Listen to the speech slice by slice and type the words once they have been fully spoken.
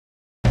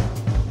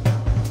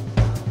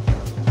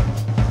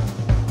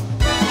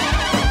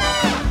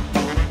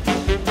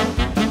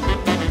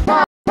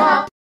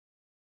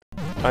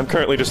I'm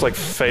currently just like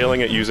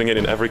failing at using it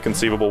in every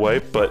conceivable way,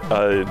 but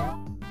oh,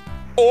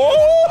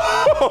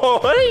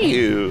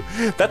 you!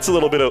 That's a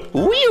little bit of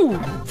whew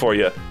for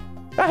you.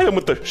 I hit him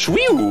with the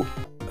shwew.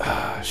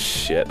 Ah,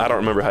 shit. I don't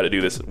remember how to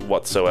do this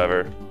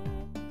whatsoever.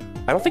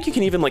 I don't think you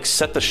can even like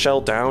set the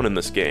shell down in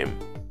this game.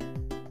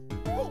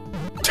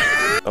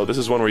 Oh, this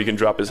is one where you can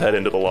drop his head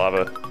into the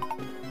lava.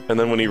 And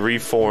then when he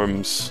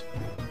reforms,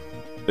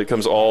 it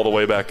comes all the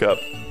way back up.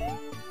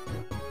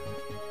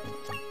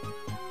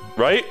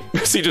 Right?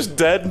 Is he just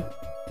dead?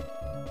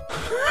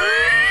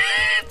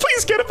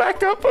 Please get it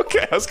back up.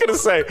 Okay, I was gonna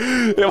say,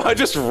 am I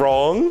just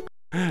wrong?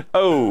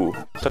 Oh,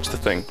 touch the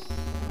thing.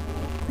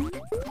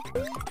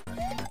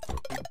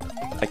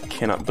 I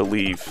cannot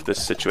believe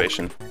this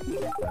situation.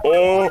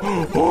 Oh!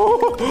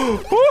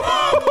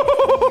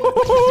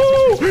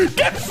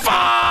 Get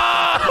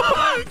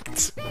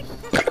fucked!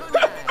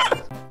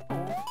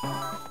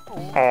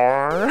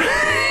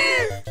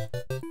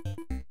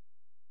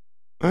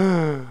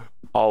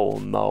 Oh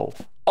no.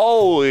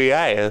 Oh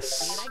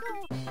yes.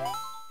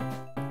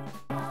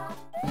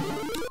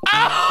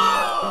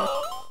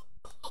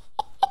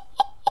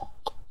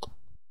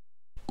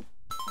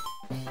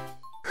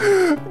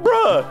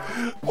 Bruh,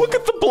 look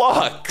at the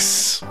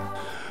blocks.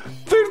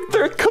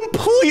 They're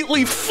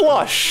completely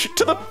flush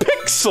to the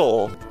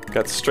pixel.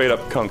 Got straight up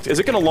conked. Is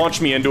it gonna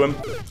launch me into him?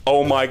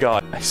 Oh my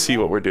god. I see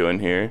what we're doing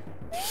here.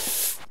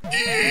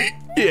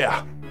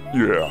 Yeah.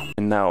 Yeah.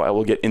 And now I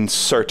will get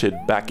inserted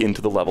back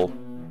into the level.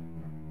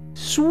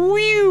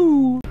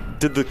 Swew!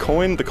 Did the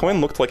coin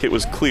looked like it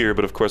was clear,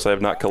 but of course I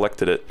have not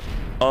collected it.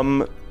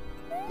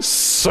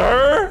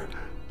 Sir?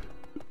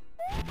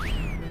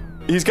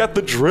 He's got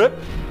the drip?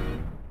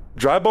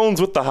 Dry bones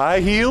with the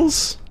high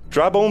heels?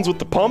 Dry bones with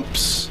the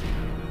pumps?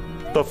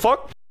 The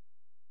fuck?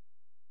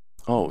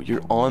 Oh,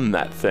 you're on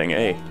that thing,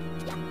 eh?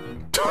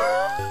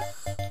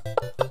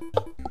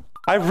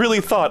 I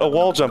really thought a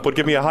wall jump would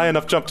give me a high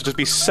enough jump to just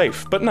be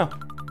safe, but no.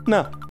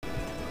 No.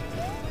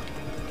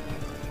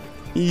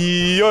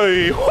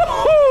 Yay!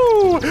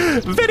 Woohoo!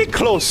 Very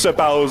close, Sir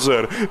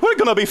Bowser. We're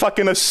gonna be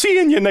fucking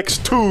seeing you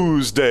next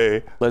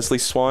Tuesday. Leslie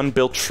Swan,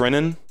 Bill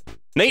Trinan.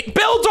 Nate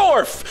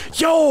Bildorf!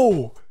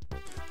 Yo!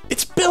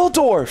 It's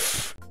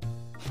Bildorf!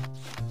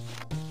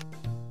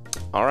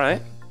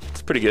 Alright.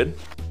 It's pretty good.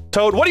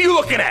 Toad, what are you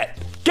looking at?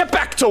 Get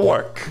back to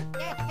work!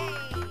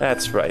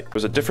 That's right.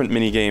 There's a different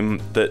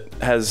minigame that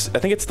has... I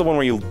think it's the one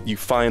where you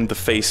find the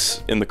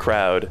face in the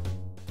crowd.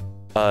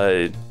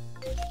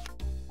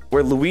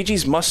 Where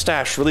Luigi's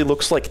mustache really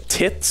looks like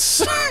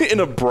tits in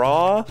a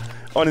bra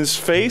on his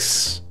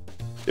face.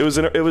 It was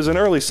an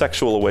early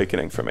sexual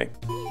awakening for me.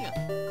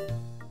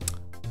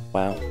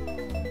 Wow.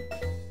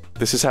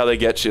 This is how they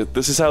get you.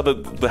 This is how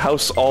the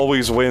house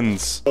always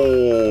wins.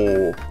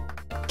 Oh.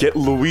 Get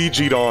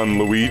Luigi'd on,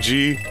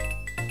 Luigi.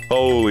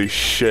 Holy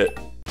shit.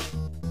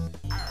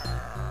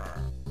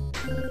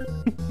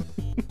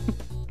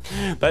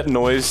 That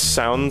noise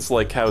sounds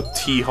like how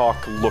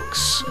T-Hawk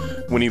looks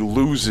when he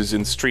loses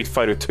in Street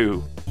Fighter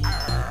 2.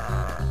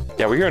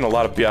 Yeah, we're hearing a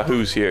lot of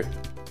Yahoos here.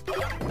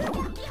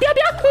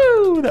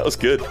 Yahoo! That was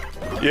good.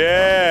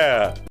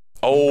 Yeah!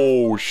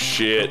 Oh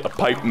shit, a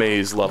pipe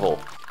maze level.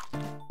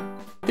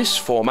 This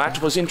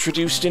format was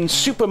introduced in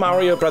Super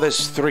Mario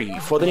Bros. 3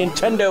 for the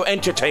Nintendo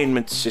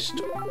Entertainment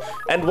System,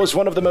 and was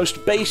one of the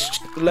most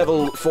based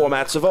level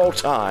formats of all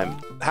time.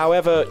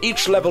 However,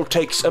 each level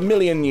takes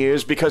 1,000,000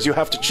 years because you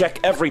have to check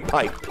every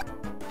pipe.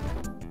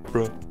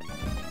 Bruh.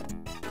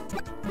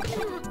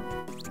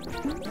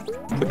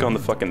 Click on the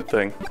fucking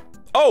thing.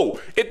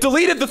 Oh! It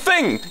deleted the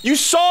thing! You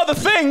saw the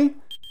thing!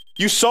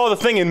 You saw the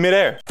thing in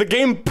midair. The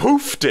game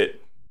poofed it.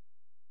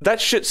 That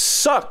shit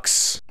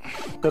sucks.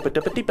 That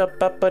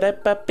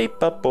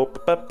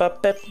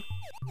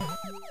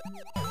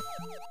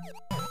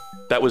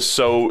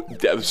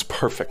was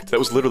perfect. That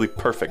was literally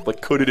perfect.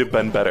 Like, could it have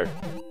been better?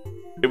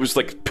 It was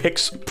like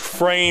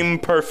frame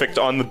perfect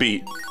on the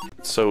beat.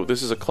 So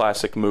this is a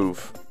classic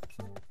move.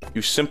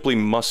 You simply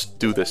must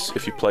do this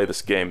if you play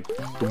this game.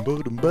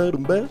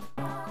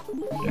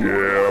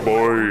 Yeah,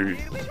 boy.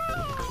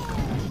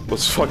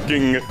 Let's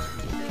fucking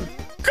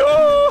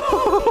go!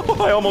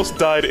 I almost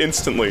died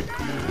instantly.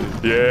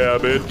 Yeah,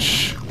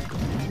 bitch.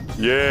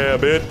 Yeah,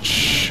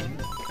 bitch.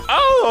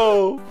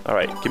 Oh!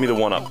 Alright, give me the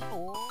one up.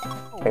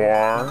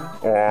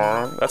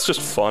 That's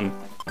just fun.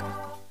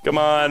 Come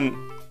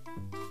on.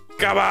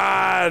 Come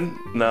on!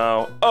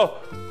 No. Oh!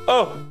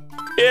 Oh!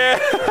 Yeah!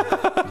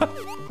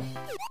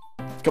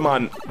 Come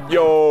on.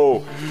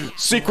 Yo!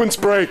 Sequence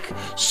break!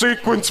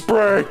 Sequence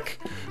break!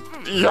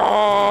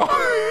 Yeah!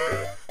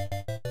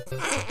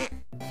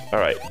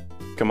 Alright.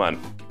 Come on.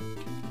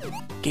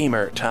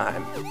 Gamer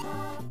time.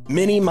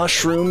 Mini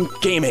Mushroom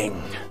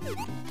Gaming.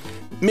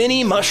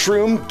 Mini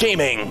Mushroom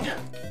Gaming.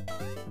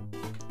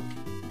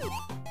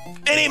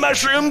 Mini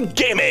Mushroom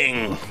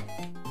Gaming!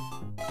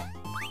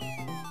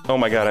 Oh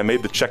my god, I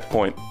made the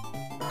checkpoint.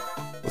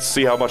 Let's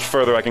see how much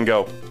further I can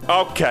go.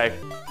 Okay.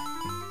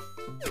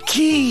 The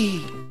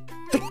key!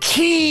 The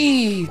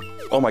key!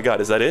 Oh my god,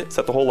 is that it? Is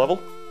that the whole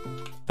level?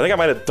 I think I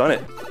might have done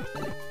it.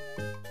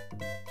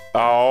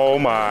 Oh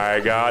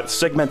my god.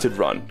 Segmented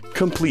run.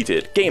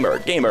 Completed. Gamer,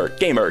 gamer,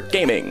 gamer,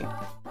 gaming.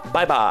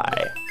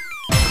 Bye-bye.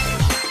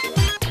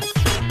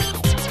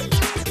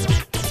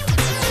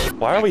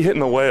 Why are we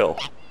hitting the whale?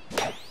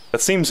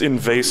 That seems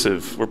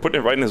invasive. We're putting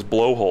it right in his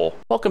blowhole.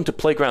 Welcome to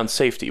Playground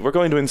Safety. We're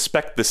going to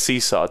inspect the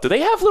seesaw. Do they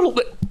have little...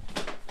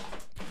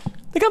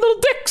 They got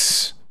little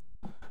dicks!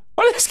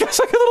 Why are these guys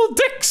like little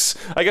dicks?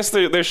 I guess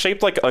they're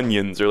shaped like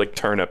onions or like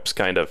turnips,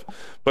 kind of.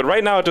 But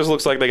right now it just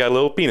looks like they got a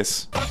little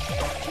penis.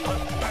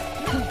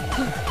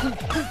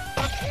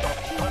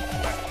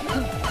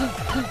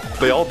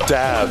 They all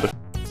dab.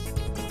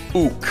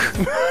 Ook.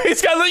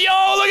 He's got the...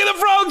 Yo, look at the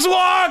frogs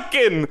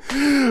walking!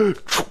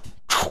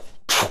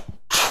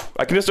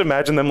 I can just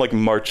imagine them like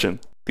marching.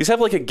 These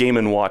have like a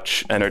Game &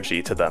 Watch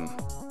energy to them.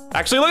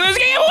 Actually, look at this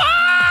game!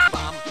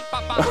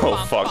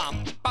 Oh, fuck.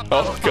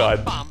 Oh,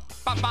 God.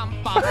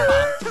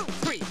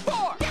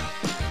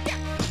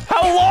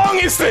 How long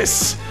is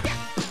this?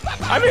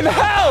 I'm in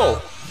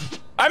hell!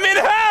 I'm in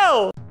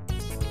hell!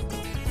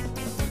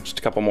 Just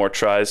a couple more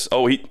tries.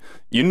 Oh,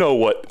 you know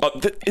what?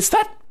 Is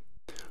that...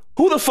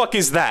 Who the fuck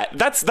is that?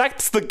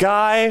 That's the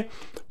guy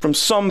from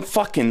some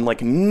fucking, like,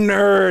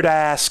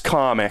 nerd-ass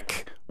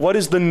comic. What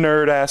is the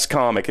nerd-ass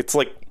comic? It's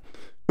like...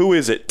 Who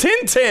is it?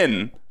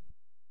 Tintin!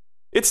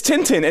 It's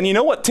Tintin, and you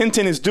know what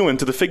Tintin is doing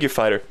to the figure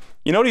fighter?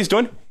 You know what he's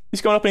doing?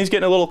 He's going up and he's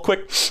getting a little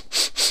quick...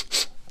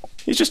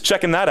 He's just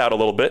checking that out a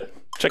little bit.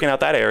 Checking out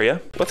that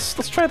area.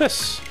 Let's try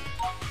this.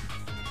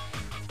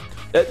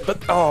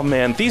 But, oh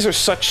man, these are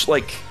such,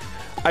 like...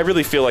 I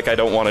really feel like I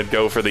don't want to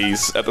go for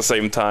these at the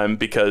same time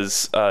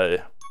because,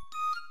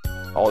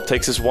 all it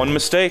takes is one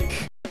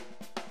mistake.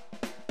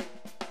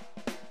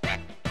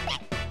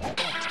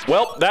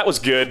 Well, that was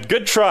good.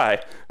 Good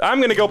try.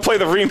 I'm gonna go play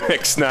the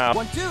remix now.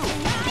 1, 2.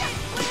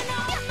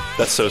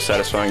 That's so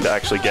satisfying to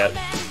actually get.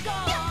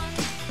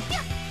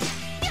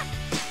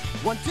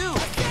 1, 2.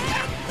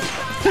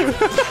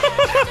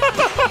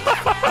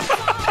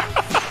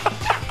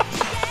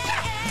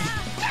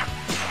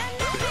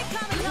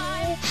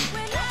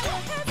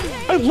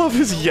 I love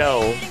his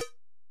yell.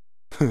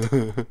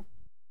 Is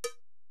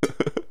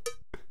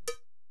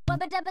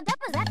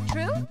that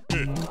true?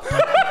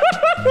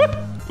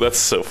 That's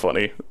so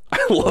funny.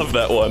 I love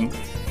that one.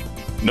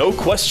 No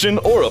question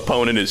or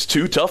opponent is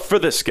too tough for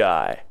this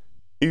guy.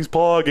 He's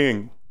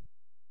pogging.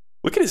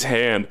 Look at his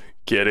hand.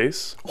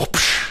 Kiddies.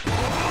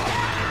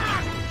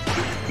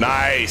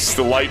 Nice,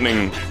 the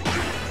lightning.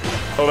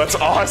 Oh, that's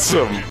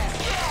awesome.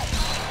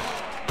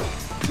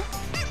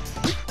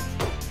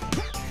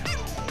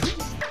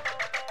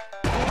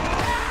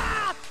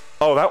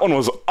 Oh, that one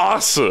was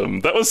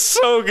awesome. That was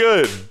so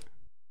good.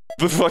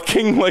 The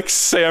fucking, like,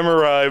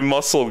 samurai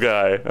muscle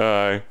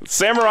guy.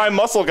 Samurai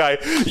muscle guy.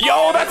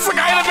 Yo, that's the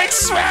guy that makes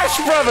Smash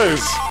Brothers!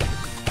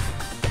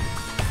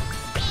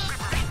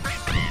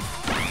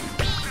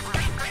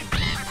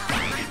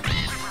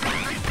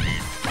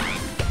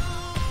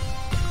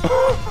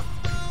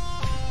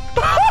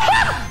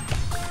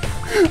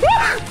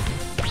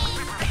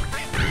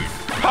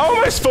 How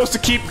am I supposed to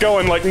keep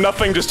going like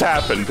nothing just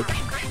happened?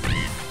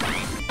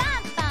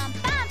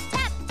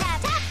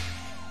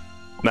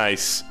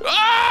 Nice.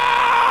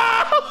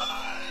 Ah!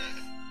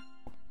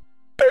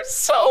 They're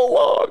so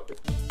long.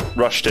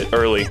 Rushed it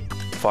early.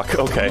 Fuck,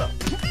 okay.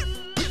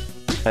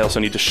 I also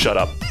need to shut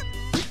up.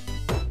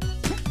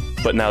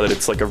 But now that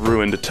it's like a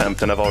ruined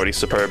attempt and I've already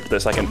superbed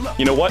this, I can...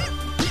 You know what?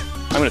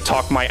 I'm gonna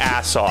talk my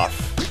ass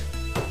off.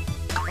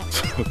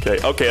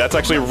 Okay, that's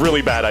actually a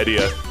really bad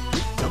idea.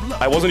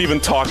 I wasn't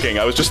even talking,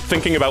 I was just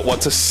thinking about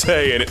what to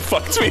say and it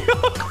fucked me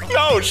up.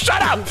 No,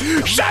 shut up!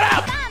 Shut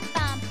up!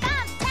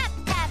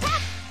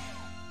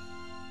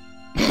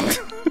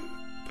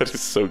 That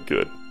is so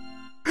good.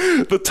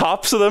 The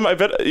tops of them, I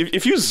bet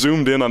if you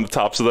zoomed in on the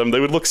tops of them,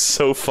 they would look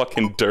so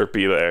fucking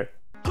derpy there.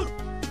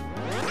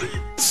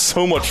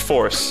 So much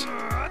force.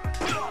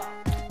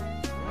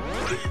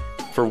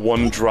 For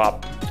one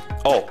drop.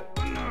 Oh.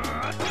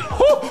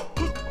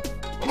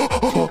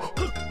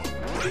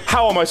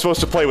 How am I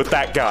supposed to play with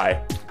that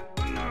guy?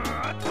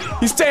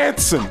 He's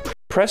dancing!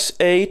 Press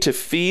A to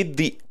feed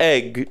the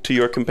egg to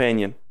your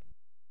companion.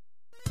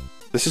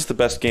 This is the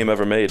best game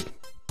ever made.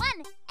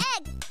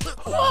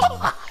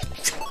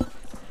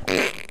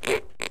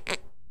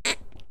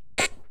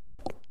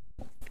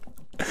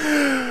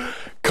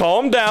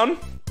 Calm down.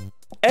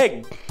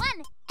 Egg. 1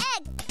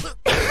 egg.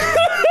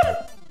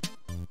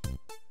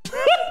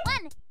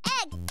 1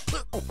 egg.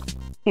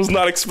 Was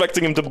not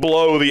expecting him to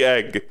blow the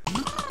egg.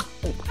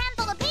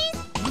 Handful of peas.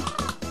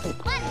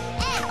 1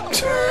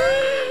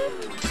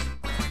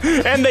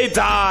 egg. And they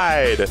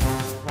died.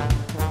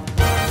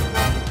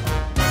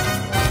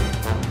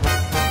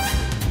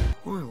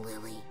 Poor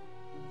Lily.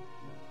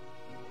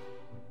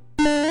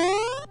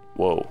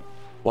 Whoa.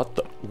 What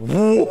the?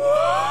 Whoa.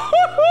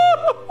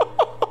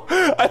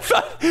 I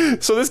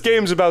thought... So this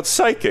game's about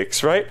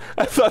psychics, right?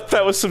 I thought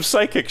that was some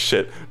psychic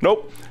shit.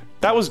 Nope.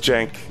 That was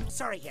jank.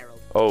 Sorry, Harold.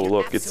 Oh, You're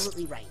look,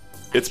 absolutely right.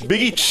 it's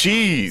Biggie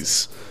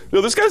Cheese.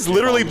 Yo, this guy's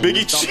literally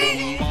Biggie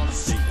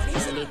Cheese.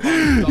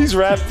 He's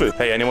rapping.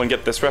 Hey, anyone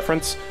get this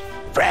reference?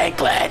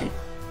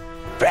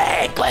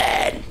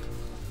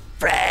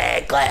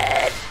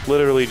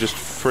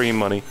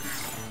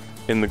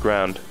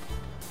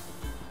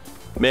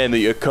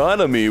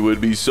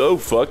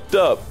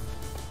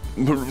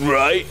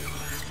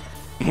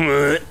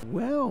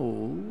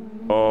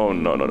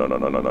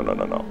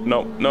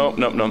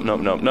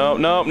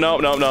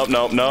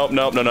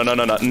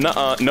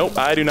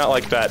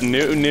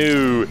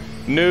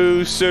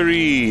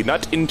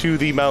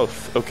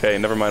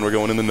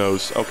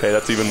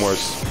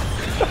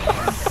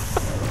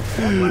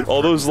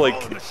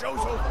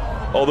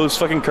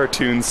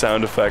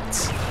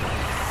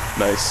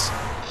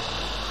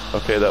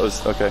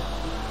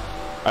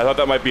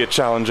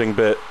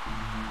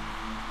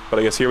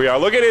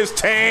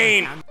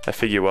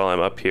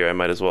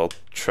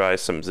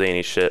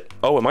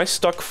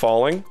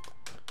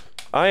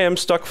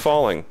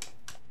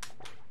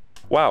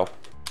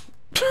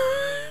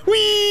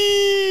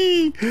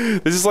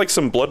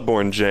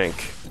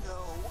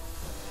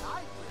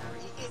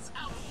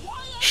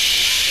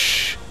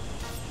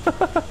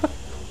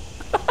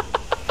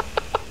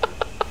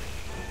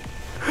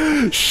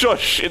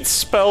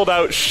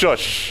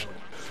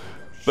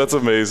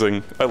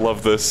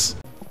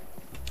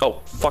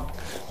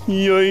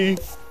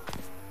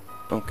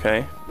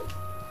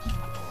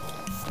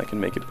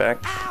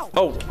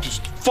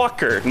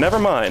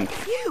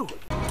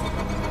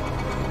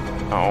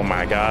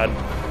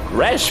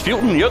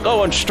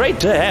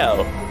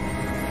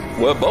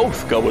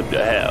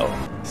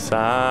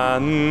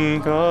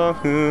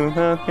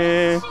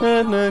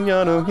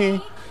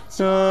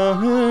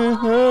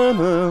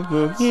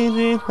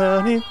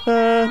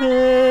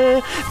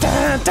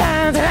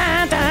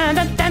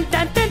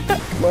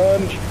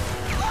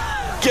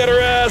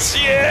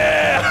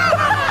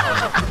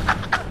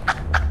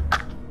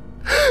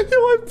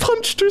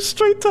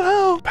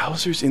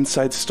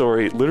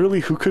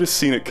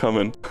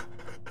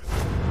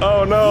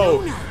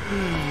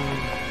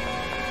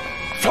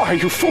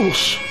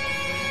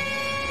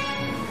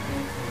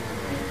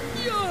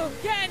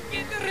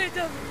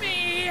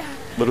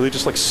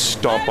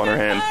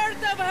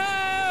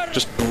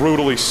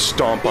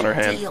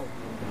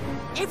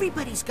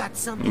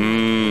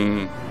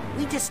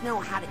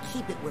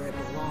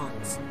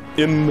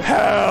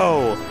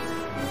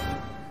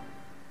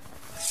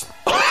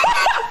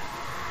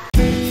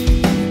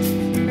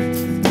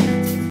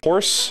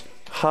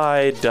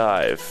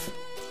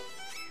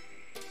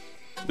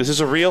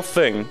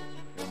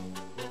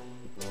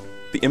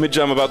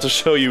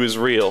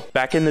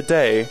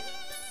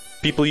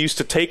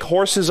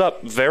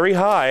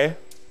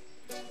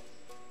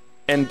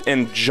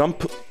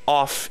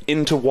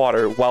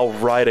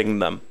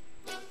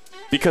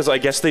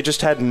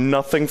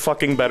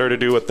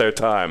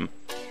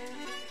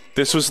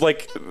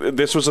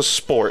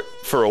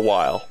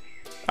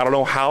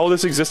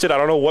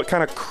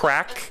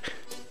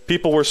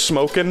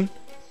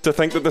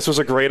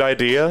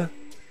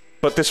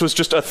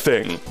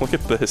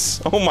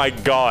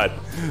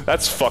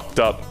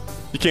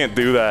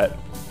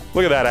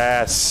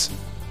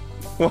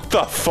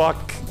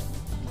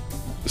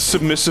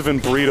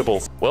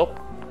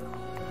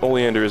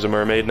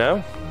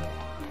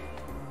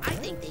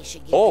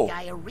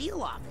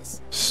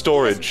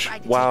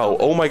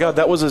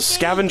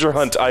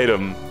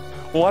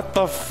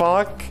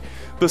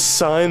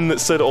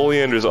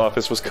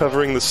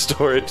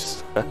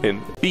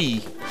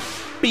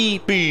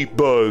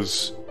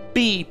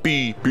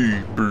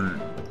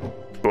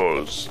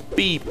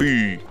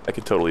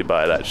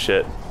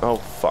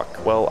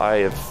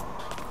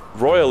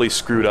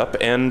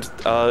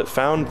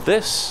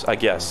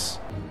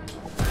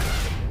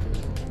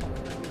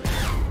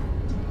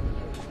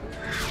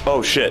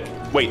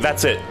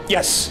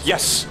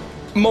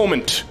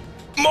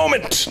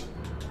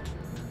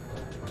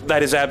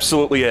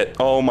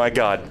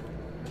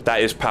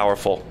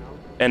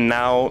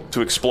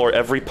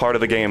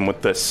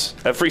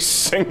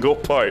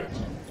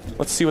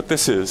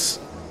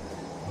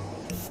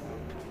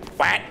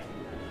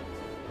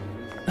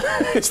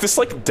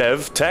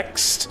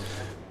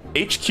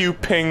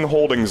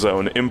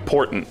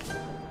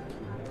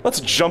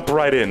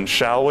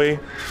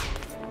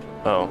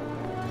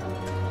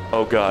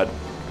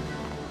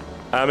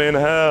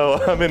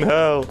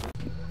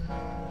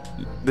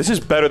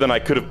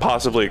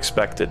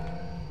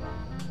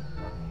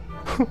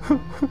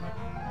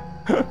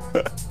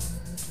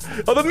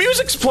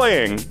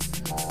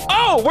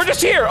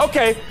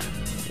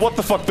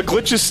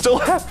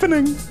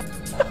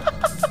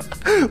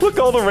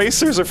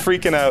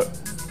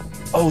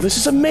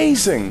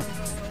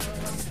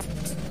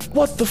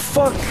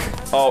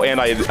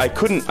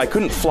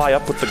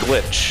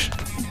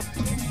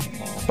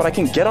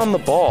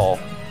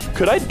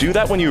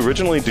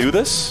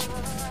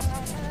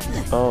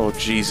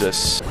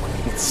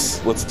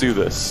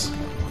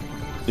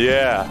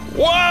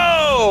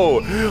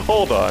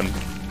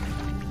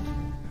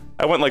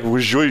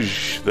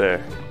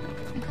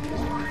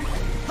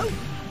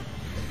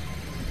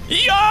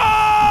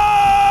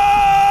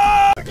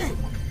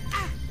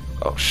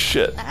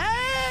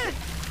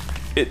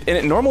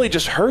 it normally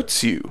just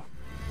hurts you.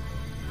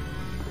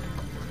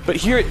 But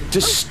here it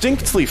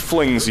distinctly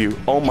flings you.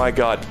 Oh my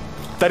god.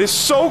 That is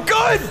so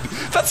good!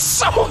 That's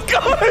so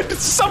good!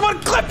 Someone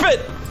clip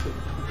it!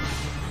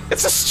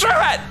 It's a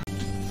strat!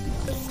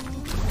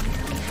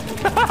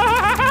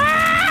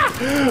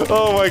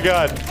 Oh my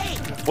god.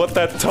 What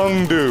that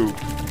tongue do?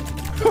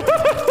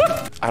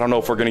 I don't know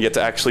if we're gonna get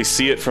to actually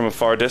see it from a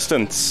far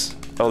distance.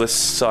 Oh, this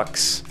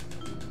sucks.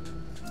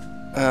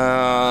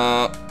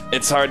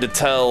 It's hard to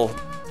tell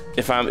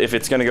if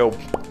it's gonna go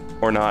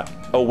or not.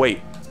 Oh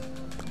wait.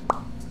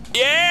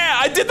 Yeah,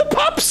 I did the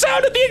pop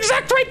sound at the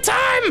exact right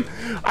time!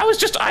 I was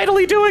just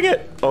idly doing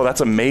it. Oh,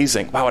 that's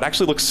amazing. Wow, it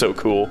actually looks so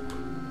cool.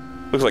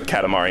 Looks like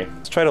Katamari.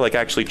 Let's try to like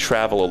actually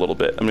travel a little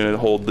bit. I'm gonna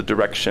hold the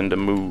direction to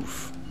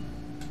move.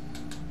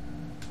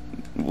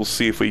 We'll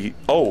see if we,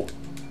 oh,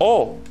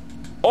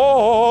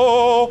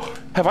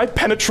 have I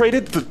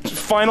penetrated the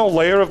final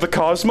layer of the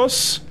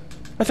cosmos?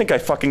 I think I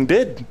fucking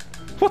did.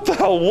 What the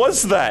hell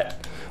was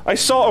that? I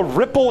saw a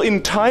ripple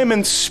in time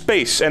and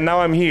space, and now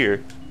I'm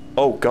here.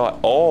 Oh god,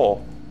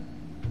 oh?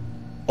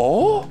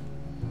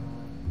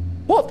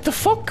 What the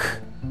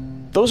fuck?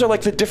 Those are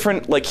like the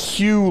different, like,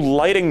 hue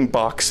lighting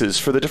boxes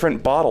for the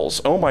different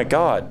bottles. Oh my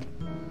god.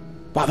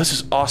 Wow, this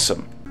is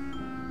awesome.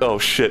 Oh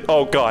shit,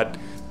 oh god.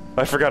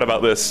 I forgot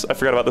about this. I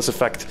forgot about this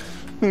effect.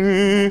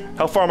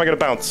 How far am I gonna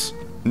bounce?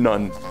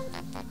 None.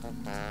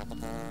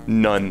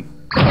 None.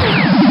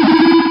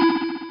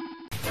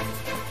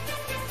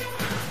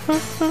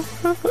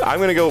 I'm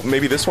gonna go,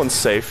 maybe this one's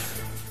safe.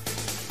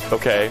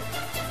 Okay.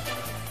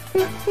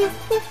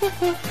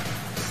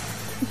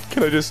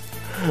 Can I just...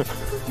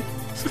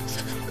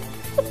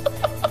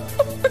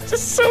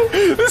 This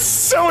is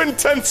so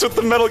intense with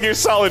the Metal Gear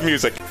Solid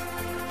music.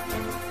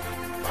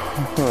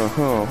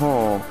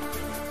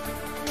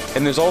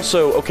 And there's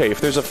also, okay,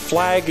 if there's a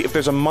flag, if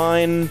there's a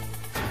mine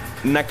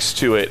next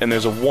to it and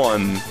there's a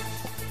 1,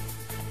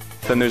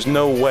 then there's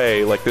no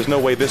way, like, there's no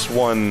way this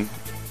one,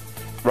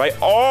 right?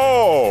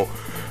 Oh!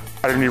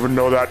 I didn't even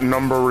know that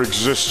number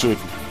existed.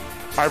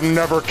 I've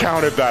never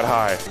counted that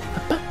high.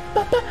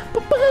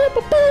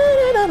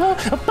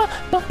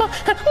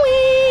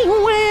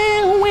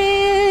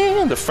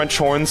 The French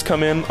horns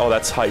come in. Oh,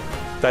 that's hype.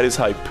 That is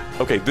hype.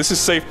 Okay, this is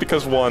safe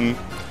because 1...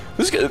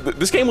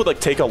 This game would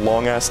like take a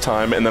long ass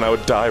time and then I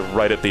would die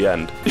right at the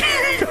end.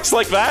 It's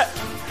like that?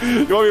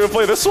 You want me to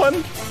play this one?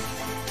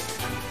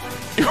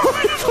 You want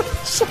me to play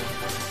this one?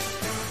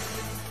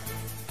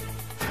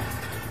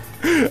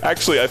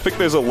 Actually, I think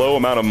there's a low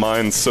amount of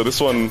mines, so this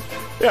one,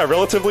 yeah,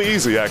 relatively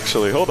easy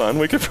actually. Hold on,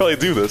 we could probably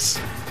do this.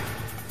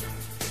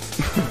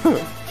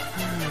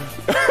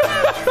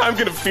 I'm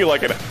gonna feel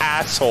like an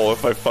asshole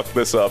if I fuck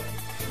this up.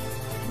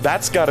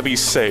 That's gotta be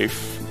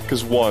safe,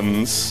 because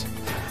 1s.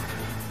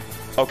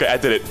 Okay, I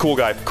did it. Cool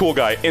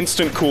guy,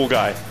 instant cool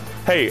guy.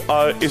 Hey,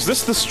 is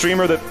this the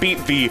streamer that beat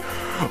the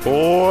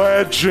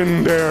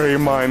legendary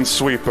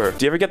Minesweeper?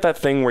 Do you ever get that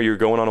thing where you're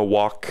going on a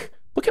walk?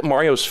 Look at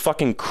Mario's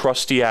fucking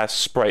crusty ass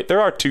sprite. There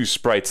are 2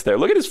 sprites there.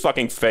 Look at his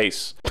fucking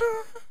face.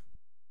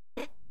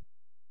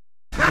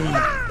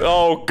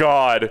 Oh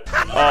god.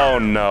 Oh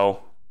no.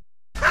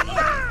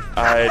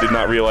 I did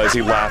not realize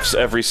he laughs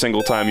every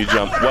single time you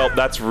jump. Well,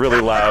 that's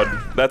really loud.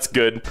 That's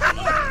good.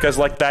 You guys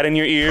like that in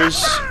your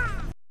ears?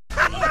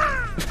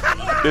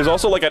 There's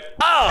also like an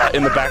ah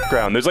in the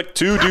background. There's like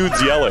 2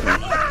 dudes yelling.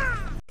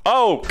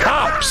 Oh,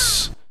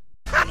 cops!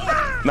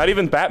 Not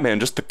even Batman,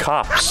 just the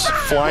cops.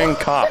 Flying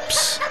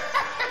cops.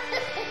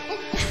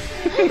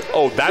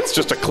 Oh, that's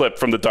just a clip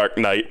from The Dark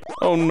Knight.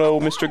 Oh no,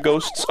 Mr.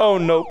 Ghosts. Oh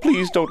no,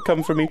 please don't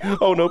come for me.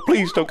 Oh no,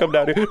 please don't come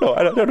down here. No,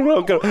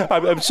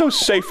 I'm so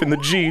safe in the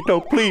G.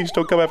 No, please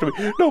don't come after me.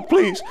 No,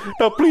 please.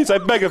 No, please, I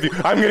beg of you.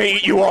 I'm gonna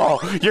eat you all.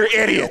 You're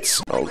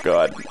idiots. Oh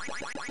god.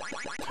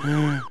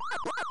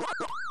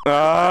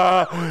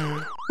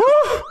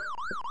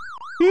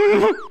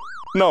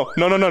 No,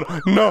 no, no, no,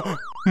 no.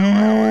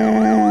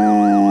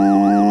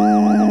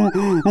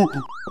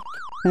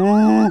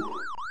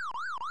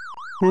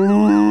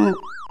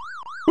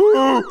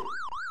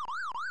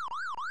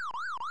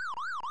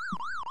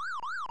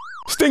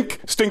 Stink,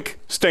 stink,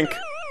 stink,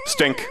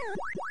 stink.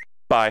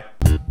 Bye.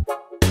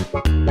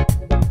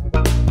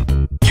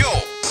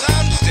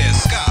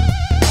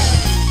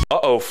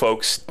 Uh-oh,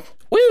 folks.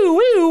 Woo,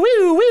 woo,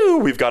 woo, woo.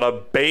 We've got a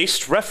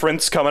based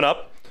reference coming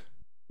up.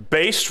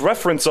 Based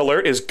reference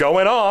alert is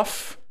going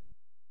off.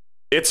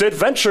 It's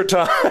Adventure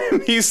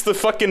Time. He's the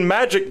fucking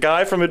magic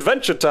guy from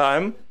Adventure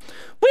Time.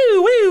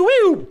 Woo, woo,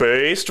 woo.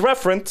 Based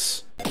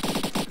reference.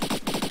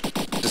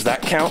 Does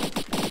that count?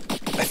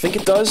 I think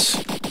it does.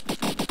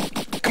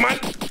 Come on.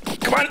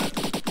 Come on.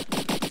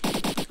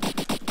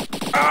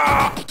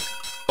 Ah!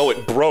 Oh,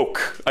 it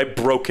broke. I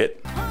broke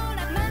it.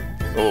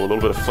 Oh, a little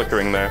bit of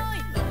flickering there.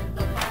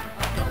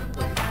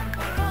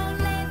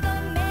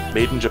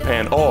 Made in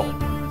Japan. Oh.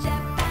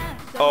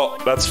 Oh,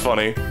 that's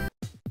funny.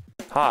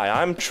 Hi,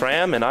 I'm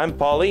Tram and I'm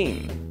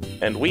Pauline.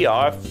 And we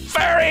are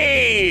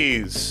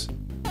fairies!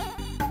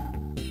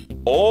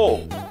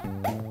 Oh.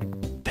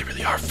 They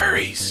really are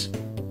fairies.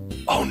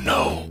 Oh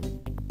no.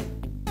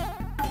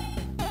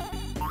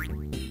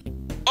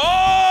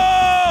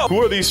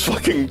 Who are these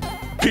fucking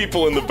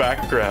people in the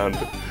background?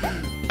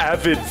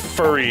 Avid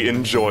furry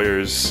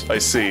enjoyers, I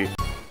see.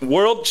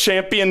 World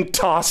champion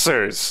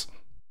tossers.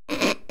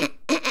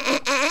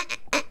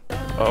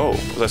 Oh,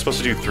 was I supposed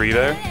to do 3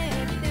 there?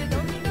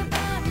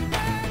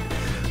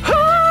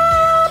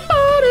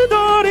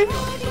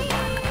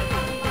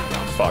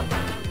 Fuck.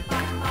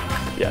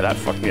 Yeah, that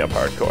fucked me up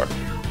hardcore.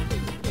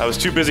 I was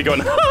too busy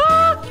going,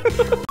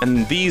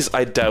 and these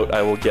I doubt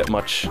I will get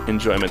much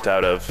enjoyment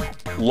out of.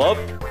 Love.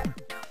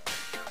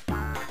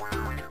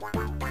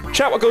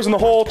 Chat what goes in the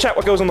hole, chat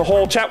what goes in the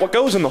hole, chat what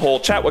goes in the hole,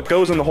 chat what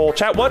goes in the hole,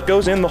 chat what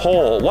goes in the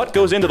hole, what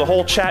goes into the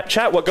hole,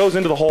 chat what goes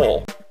into the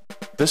hole.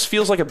 This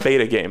feels like a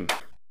beta game.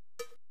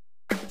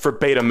 For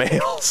beta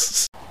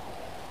males.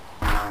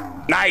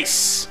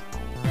 Nice!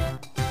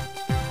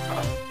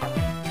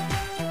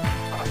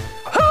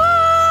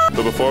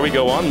 But before we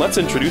go on, let's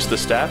introduce the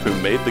staff who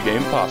made the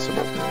game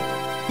possible.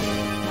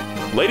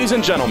 Ladies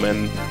and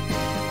gentlemen,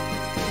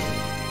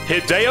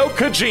 Hideo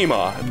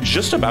Kojima,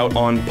 just about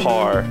on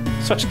par.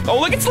 Oh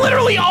look, it's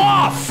literally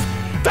off!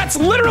 That's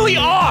literally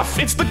off!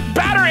 It's the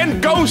batter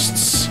and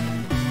ghosts!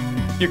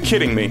 You're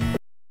kidding me.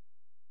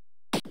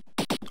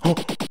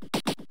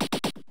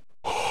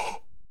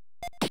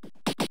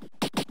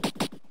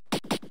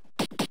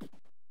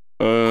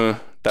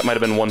 That might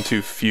have been one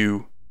too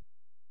few.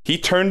 He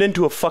turned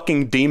into a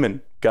fucking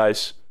demon,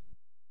 guys.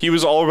 He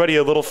was already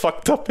a little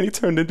fucked up and he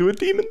turned into a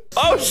demon.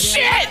 Oh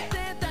shit!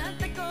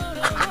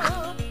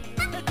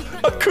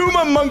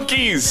 Akuma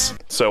monkeys!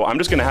 So I'm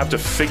just gonna have to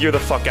figure the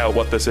fuck out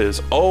what this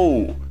is.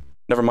 Oh,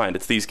 never mind,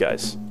 it's these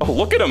guys. Oh,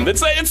 look at him,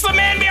 it's the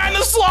man behind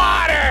the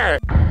slaughter!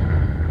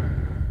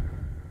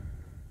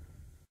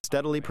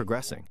 Steadily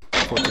progressing.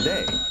 For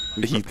today,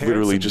 he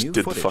literally just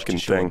did the fucking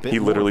thing. He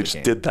literally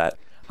just did that.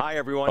 Hi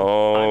everyone.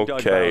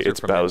 Okay, it's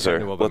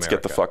Bowser. Let's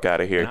get the fuck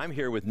out of here. And I'm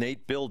here with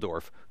Nate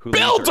Bildorf, who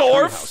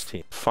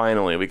Bildorf!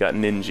 Finally, we got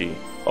Ninji.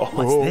 Oh,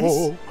 what's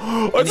this?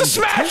 Oh, it's a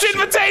Smash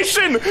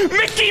invitation!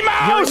 Mickey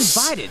Mouse!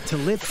 You're invited to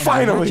live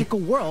finally, in a magical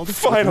world with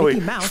finally,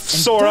 Mickey Mouse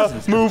and Sora,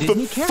 dozens move of the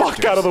Disney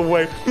fuck out of the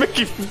way.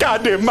 Mickey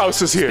goddamn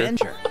Mouse is here.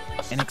 Adventure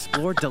and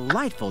explore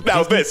delightful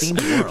Now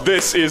Disney-themed worlds.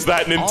 this is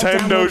that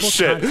Nintendo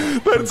shit.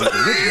 That's the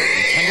original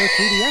Nintendo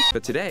 3DS.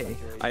 But today,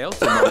 I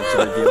also wanted to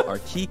reveal our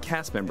key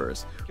cast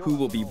members who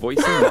will be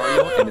voicing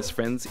Mario and his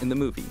friends in the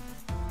movie.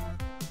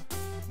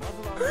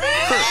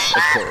 First,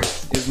 of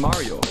course, is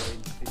Mario,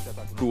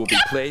 who will be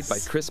played by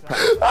Chris Pratt.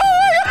 Oh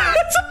my god,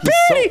 it's a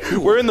parody! So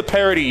cool. We're in the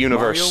parody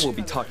universe. Mario will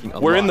be talking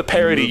We're in the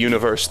parody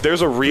universe.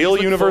 There's a real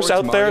universe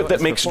out there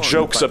that makes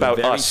jokes about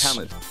us.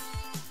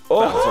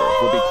 Bowser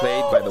will be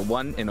played by the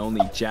one and only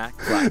Jack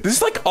Black. This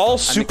is like all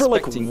super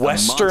like expecting a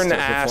Western monster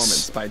ass.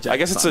 performance by Jack I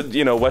guess it's a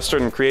Black.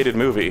 Western created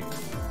movie.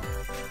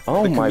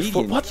 Oh The my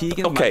comedian what?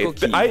 Keegan-Michael Okay, Key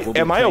will be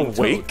am I playing Toad.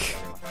 awake?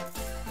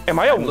 Am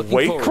I I'm looking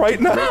awake forward right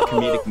to now? great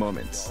comedic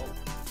moments.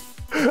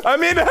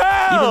 I'm in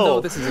hell. Even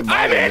though this is a I'm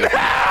Mario in movie, Donkey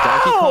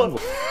hell. Kong will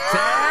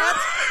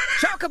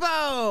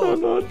Chocobo!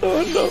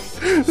 No.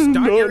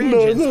 Start your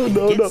engines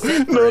and get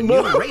set for a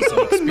new racing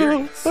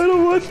experience. I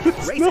don't want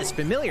this. Race as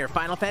familiar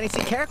Final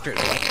Fantasy characters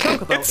like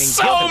Chocobo It's and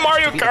so Gilgamesh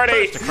Mario to be the Kart 8!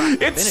 first to cross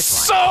the It's finish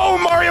so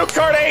Mario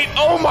Kart 8!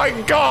 Oh my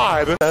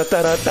god!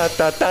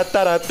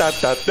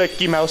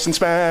 Mickey Mouse and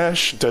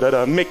Smash.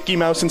 Mickey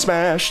Mouse and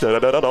Smash.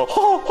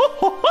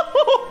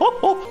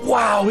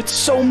 Wow, it's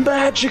so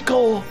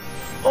magical!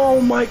 Oh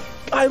my...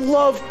 I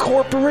love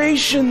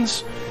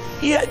corporations!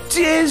 Yeah,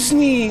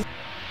 Disney!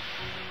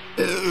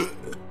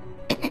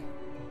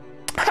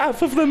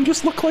 Half of them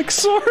just look like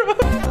Sora.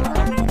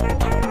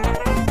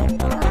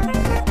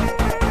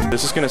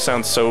 This is gonna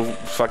sound so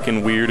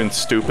fucking weird and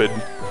stupid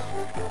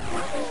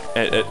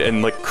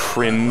and like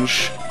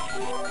cringe.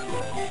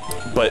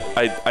 But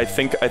I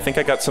think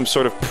I got some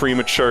sort of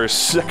premature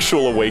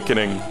sexual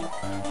awakening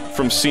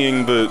from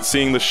seeing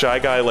the Shy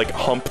Guy like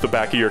hump the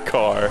back of your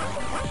car.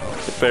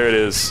 There it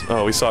is.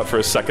 Oh, we saw it for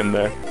a second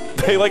there.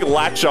 They like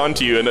latch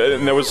onto you, and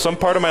there was some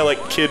part of my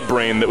like kid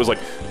brain that was like,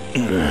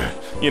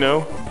 you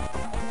know,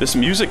 this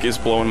music is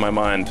blowing my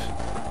mind.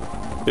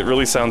 It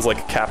really sounds like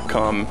a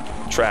Capcom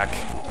track.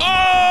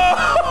 Oh!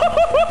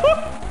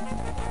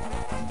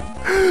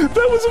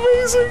 That was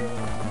amazing.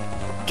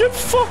 Get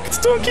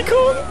fucked, Donkey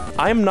Kong.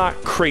 I'm not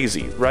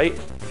crazy, right?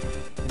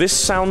 This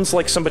sounds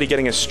like somebody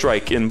getting a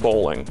strike in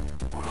bowling.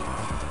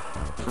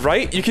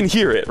 Right? You can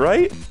hear it,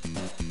 right?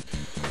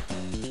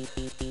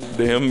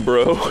 Damn,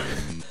 bro.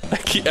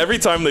 Every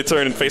time they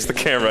turn and face the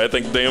camera, I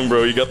think, damn,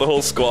 bro, you got the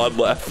whole squad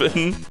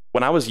laughing.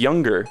 When I was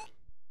younger,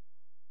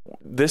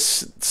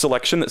 this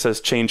selection that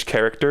says change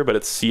character, but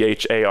it's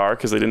C-H-A-R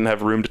because they didn't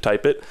have room to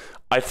type it,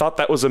 I thought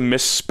that was a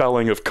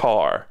misspelling of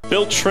car.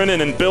 Bill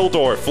Trinan and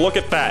Bildorf, look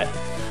at that.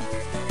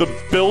 The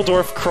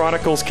Bildorf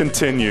Chronicles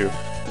continue.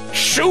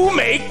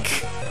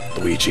 Shoemake!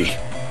 Luigi.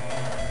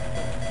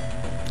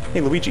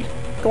 Hey, Luigi,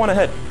 go on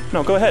ahead.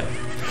 No, go ahead.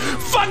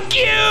 Fuck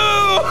you!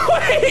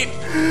 Wait!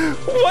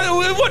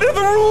 What are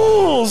the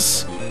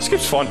rules? This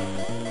game's fun.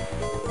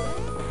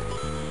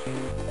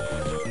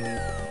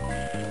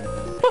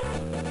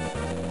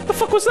 What the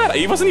fuck was that?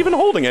 He wasn't even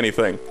holding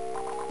anything.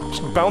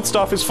 Just bounced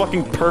off his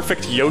fucking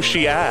perfect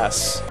Yoshi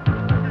ass.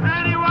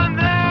 Anyone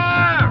there?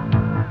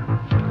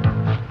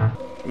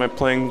 Am I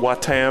playing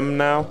Watam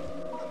now?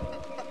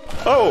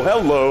 Oh,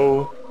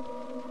 hello.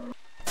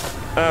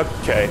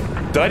 Okay.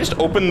 Did I just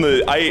open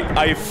the...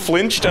 I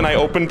flinched and I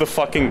opened the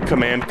fucking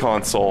command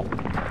console.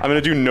 I'm gonna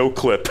do no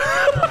clip.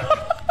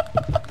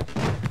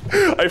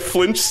 I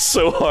flinched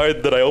so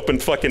hard that I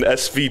opened fucking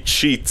SV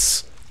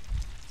cheats.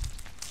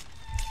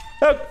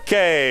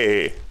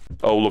 Okay.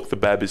 Oh, look, the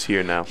Bab is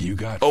here now. You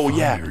got oh,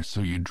 fired, yeah.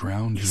 so you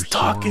drowned He's your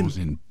talking. sorrows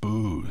in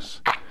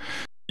booze.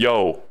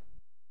 Yo.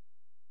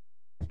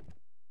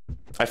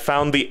 I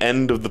found the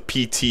end of the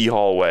PT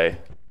hallway.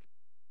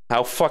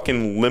 How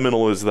fucking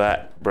liminal is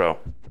that, bro?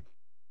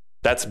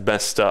 That's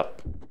messed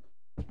up.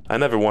 I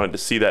never wanted to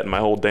see that in my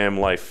whole damn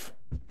life.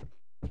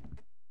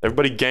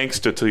 Everybody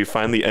gangster till you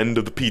find the end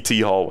of the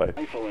PT hallway.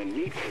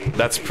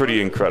 That's pretty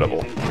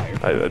incredible.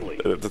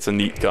 That's a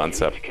neat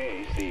concept.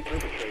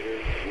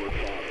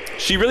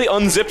 She really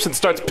unzips and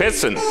starts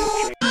pissing.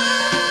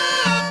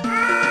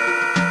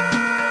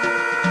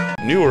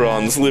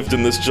 Neurons lived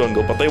in this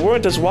jungle, but they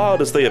weren't as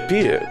wild as they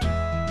appeared.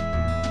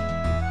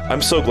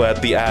 I'm so glad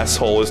the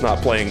asshole is not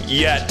playing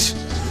yet.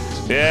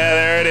 Yeah,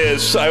 there it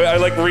is. I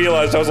like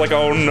realized, I was like,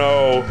 oh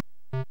no.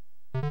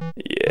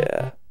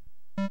 Yeah.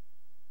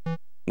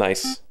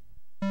 Nice.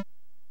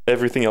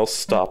 Everything else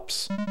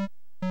stops.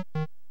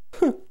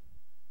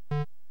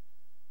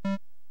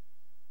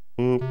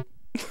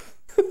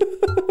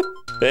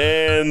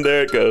 And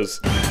there it goes.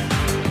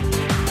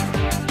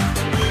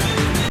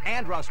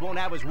 Andros won't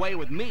have his way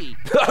with me.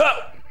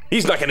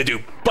 He's not gonna do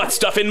butt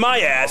stuff in my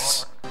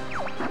ass.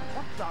 What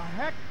the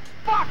heck?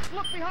 Fuck!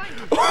 Look behind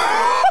you.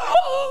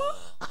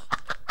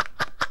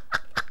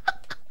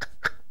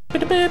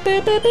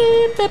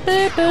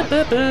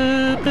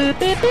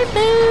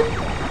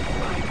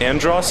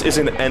 Andros is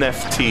an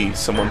NFT,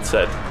 someone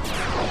said.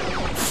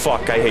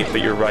 Fuck, I hate that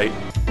you're right.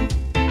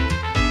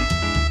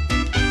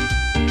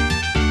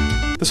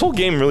 This whole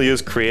game really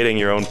is creating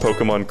your own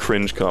Pokemon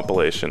cringe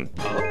compilation.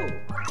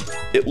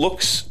 It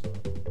looks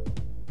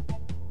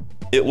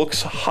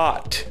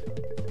hot.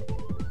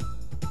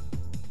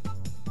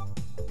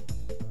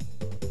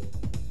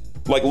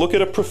 Like, look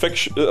at a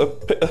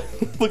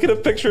look at a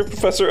picture of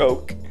Professor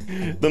Oak,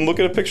 then look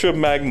at a picture of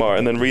Magmar,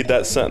 and then read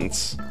that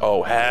sentence.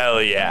 Oh,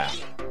 hell yeah.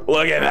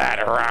 Look at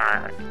that.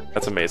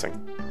 That's amazing.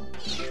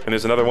 And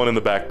there's another one in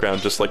the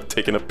background just like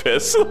taking a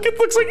piss. Look, it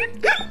looks like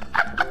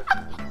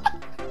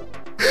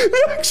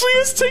it actually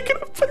is taking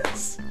a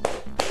piss.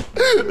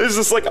 There's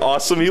this like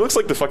awesome, he looks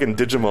like the fucking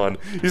Digimon.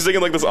 He's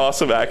taking like this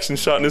awesome action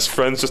shot and his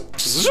friends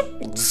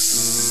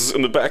just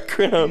in the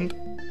background.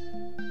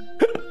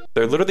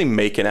 They're literally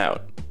making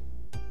out.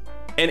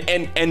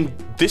 And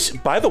this,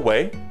 by the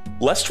way,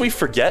 lest we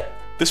forget,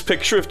 this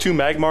picture of two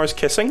Magmars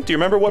kissing, do you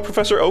remember what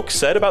Professor Oak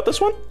said about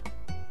this one?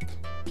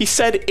 He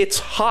said, it's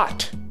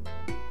hot.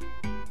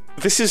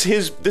 This is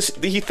his,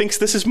 he thinks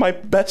this is my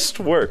best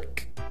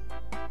work.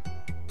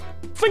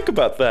 Think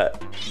about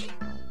that.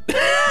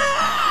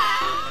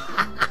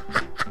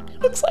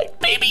 Looks like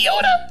Baby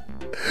Yoda.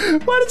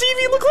 Why does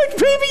Eevee look like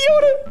Baby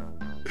Yoda?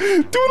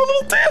 Doing a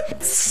little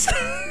dance.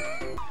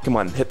 Come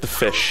on, hit the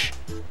fish.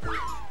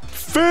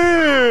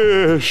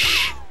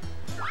 Fish!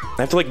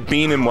 I have to like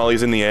bean him while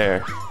he's in the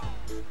air.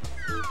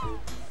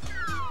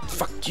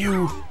 Fuck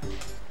you.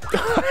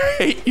 I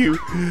hate you.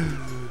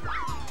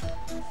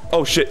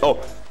 Oh shit, oh,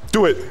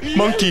 do it,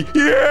 monkey.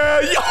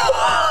 Yeah!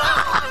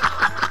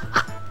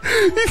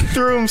 He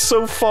threw him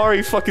so far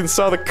he fucking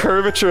saw the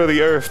curvature of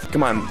the earth.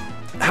 Come on,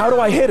 how do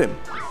I hit him?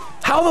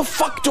 How the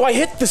fuck do I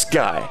hit this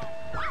guy?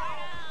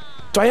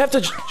 Do I have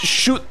to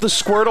shoot the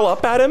Squirtle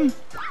up at him?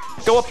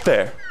 Go up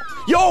there.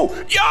 Yo!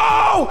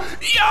 Yo!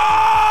 Yo!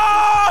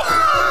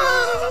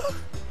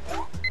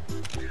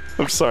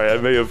 I'm sorry, I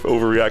may have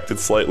overreacted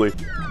slightly.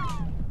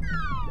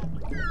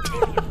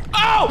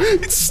 Oh!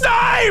 It's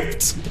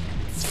sniped!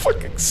 It's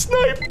fucking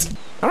sniped!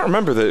 I don't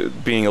remember there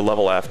being a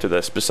level after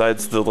this,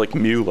 besides the, like,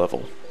 Mew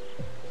level.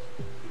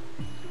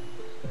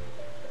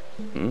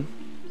 Hmm?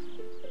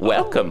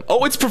 Welcome.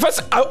 Oh, it's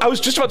Professor... I was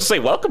just about to say,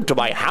 welcome to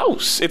my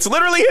house. It's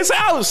literally his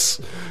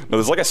house. No,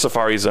 there's like a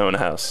Safari Zone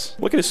house.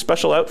 Look at his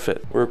special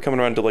outfit. We're coming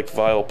around to like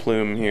Vile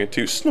Plume here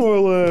too.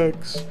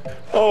 Snorlax.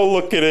 Oh,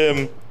 look at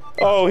him.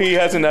 Oh, he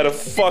hasn't had a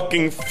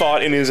fucking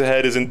thought in his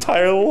head his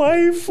entire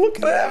life.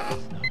 Look at him.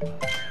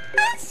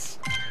 Yes.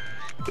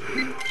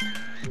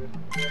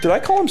 Did I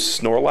call him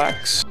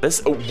Snorlax?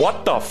 This,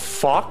 what the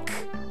fuck?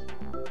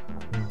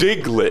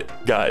 Diglett,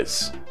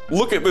 guys.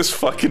 Look at this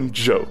fucking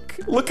joke.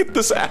 Look at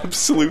this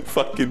absolute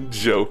fucking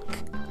joke.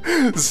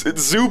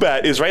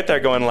 Zubat is right there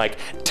going like,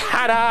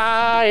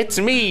 ta-da, it's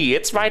me,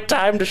 it's my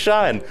time to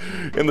shine.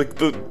 And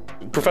the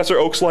Professor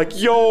Oak's like,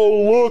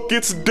 yo, look,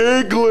 it's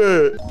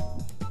Diglett.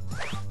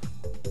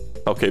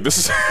 Okay, this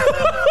is,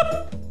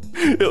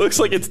 it looks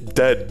like it's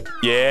dead.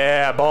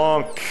 Yeah,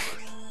 bonk.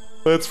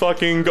 Let's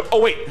fucking go. Oh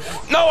wait,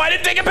 no, I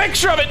didn't take a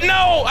picture of it.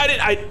 No,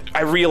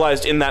 I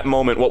realized in that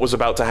moment what was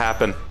about to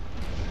happen.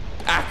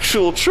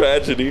 Actual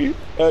tragedy.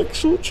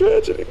 Actual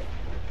tragedy.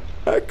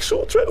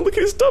 Actual trying to look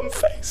at his dumb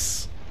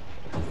face.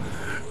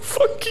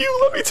 Fuck you,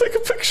 let me take a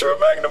picture of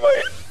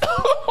Magnemite.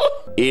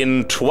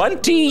 In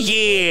 20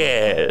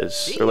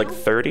 years. Or like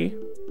 30?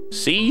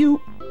 See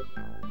you?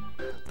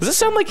 Does it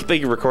sound like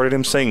they recorded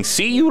him saying,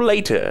 see you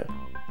later?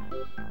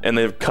 And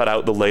they've cut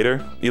out the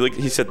later?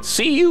 He said,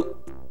 see you?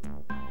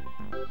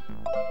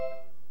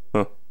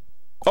 Huh.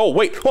 Oh,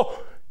 wait.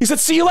 Oh, he said,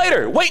 see you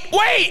later. Wait.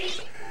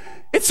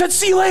 It said,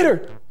 see you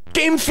later.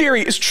 Game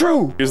theory is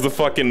true. Here's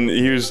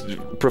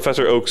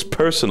Professor Oak's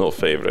personal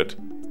favorite.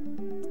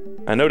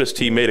 I noticed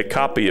he made a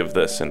copy of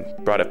this and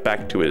brought it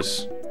back to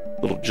his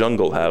little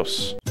jungle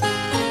house.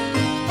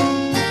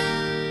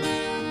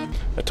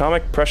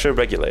 Atomic pressure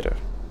regulator.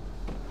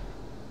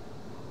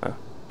 Huh?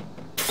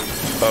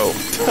 Oh.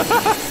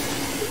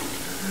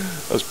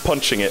 I was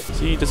punching it.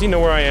 Does he know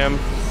where I am?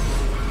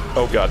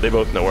 Oh god, they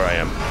both know where I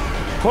am.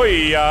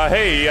 Hoya,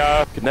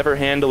 hey, could never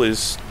handle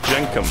his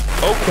Jenkum.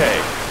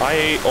 Okay,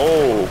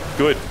 oh,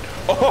 good.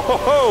 Oh, ho, ho,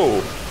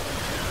 ho.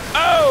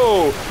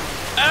 Oh!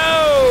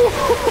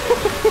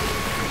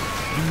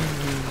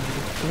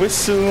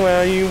 Whistle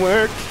while you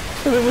work,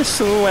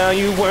 whistle while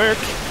you work,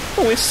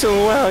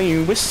 whistle while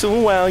you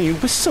whistle while you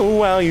whistle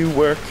while you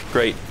work.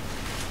 Great.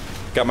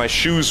 Got my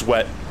shoes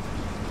wet.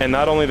 And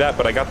not only that,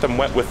 but I got them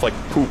wet with like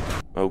poop.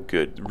 Oh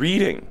good.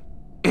 Reading.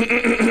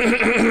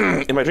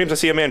 In my dreams I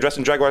see a man dressed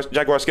in jaguar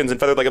skins and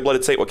feathered like a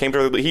blooded saint. What came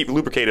from the heat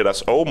lubricated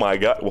us. Oh my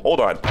god. Well, hold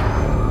on.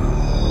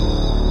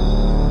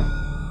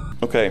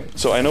 Okay,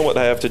 so I know what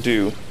I have to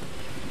do.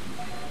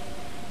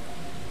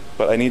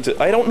 But I need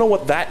to- I don't know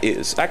what that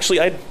is.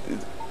 Actually,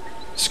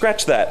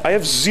 scratch that. I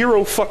have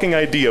zero fucking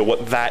idea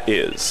what that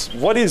is.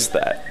 What is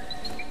that?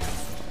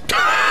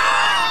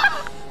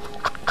 I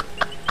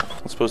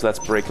suppose that's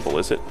breakable,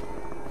 is it?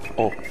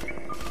 Oh.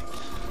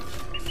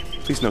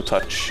 Please no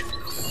touch.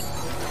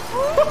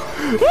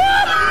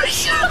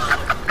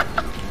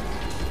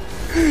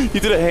 You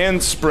did a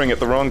handspring at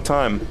the wrong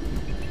time.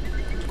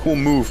 Cool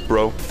move,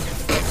 bro.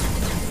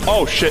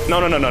 Oh shit, no.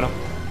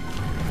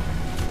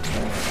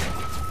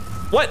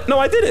 What? No,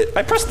 I did it!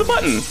 I pressed the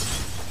button!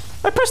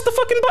 I pressed the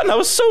fucking button, I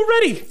was so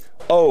ready!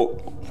 Oh.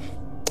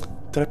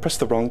 Did I press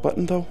the wrong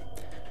button, though?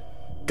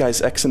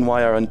 Guys, X and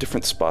Y are on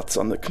different spots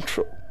on the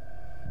control.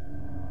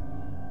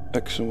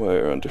 X and Y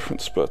are on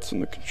different spots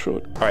on the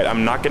controller. Alright,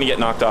 I'm not gonna get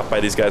knocked off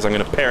by these guys, I'm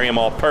gonna parry them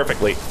all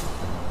perfectly.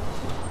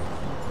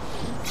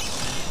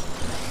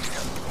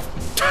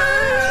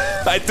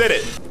 I did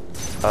it!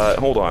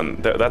 Hold on.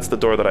 That's the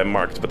door that I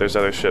marked, but there's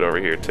other shit over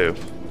here, too.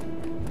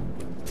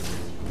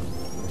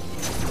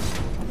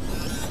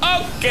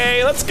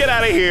 Okay, let's get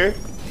out of here.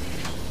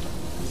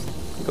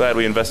 Glad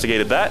we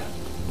investigated that.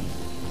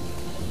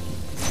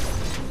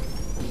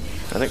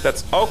 I think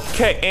that's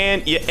okay,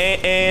 and yeah,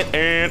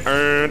 and.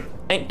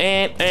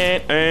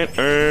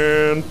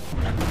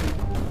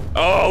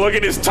 Oh, look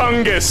at his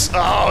tungus!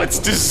 Oh, it's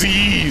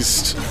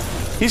diseased!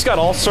 He's got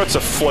all sorts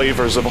of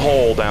flavors of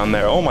hole down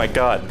there, oh my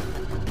god.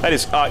 That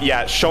is,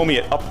 yeah, show me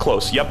it up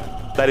close.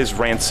 Yep, that is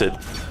rancid.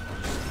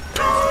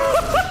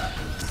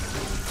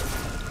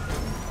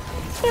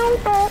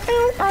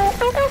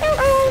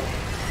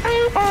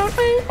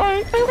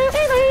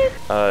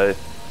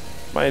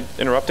 Am I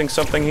interrupting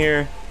something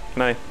here?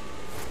 Can I?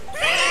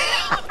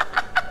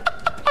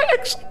 I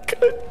actually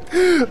could.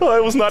 Oh, I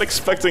was not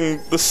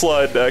expecting the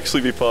slide to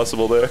actually be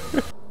possible there.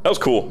 That was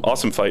cool.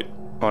 Awesome fight,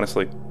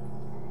 honestly.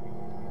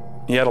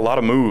 He had a lot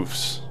of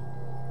moves.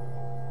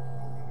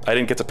 I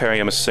didn't get to parry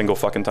him a single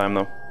fucking time,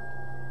 though.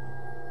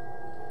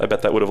 I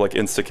bet that would have, like,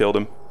 insta-killed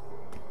him.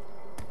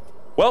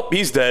 Well,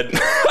 he's dead.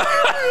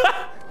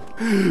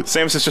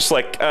 Samus is just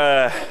like,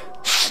 I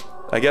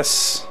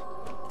guess...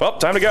 Well,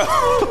 time to go.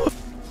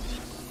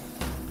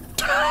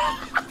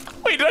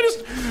 Wait, did I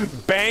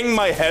just bang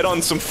my head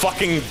on some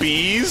fucking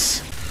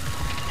bees?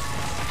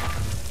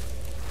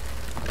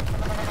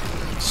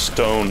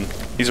 Stone.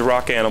 He's a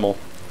rock animal.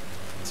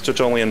 It's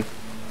Jojolian.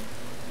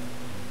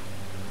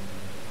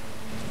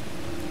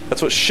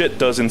 That's what shit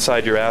does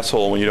inside your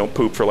asshole when you don't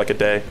poop for like a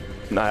day.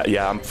 Nah,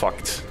 yeah, I'm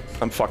fucked.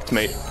 I'm fucked,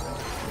 mate.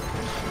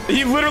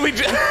 He literally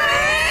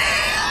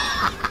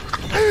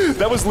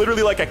that was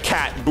literally like a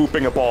cat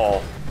booping a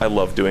ball. I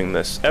love doing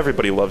this.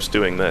 Everybody loves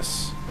doing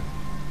this.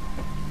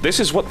 This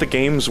is what the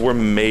games were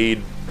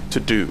made to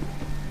do.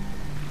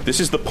 This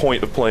is the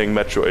point of playing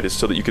Metroid, is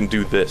so that you can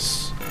do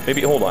this.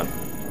 Maybe, hold on.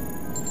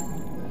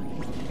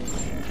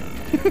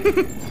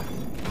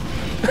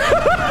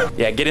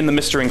 Yeah, get in the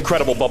Mr.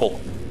 Incredible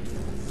bubble.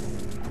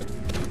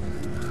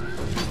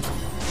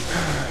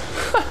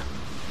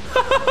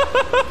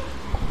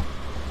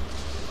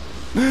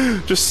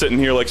 Just sitting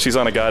here like she's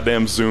on a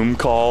goddamn Zoom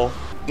call.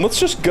 Let's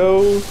just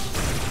go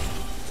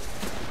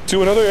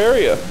to another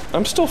area.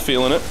 I'm still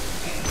feeling it.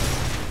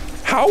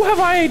 How have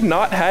I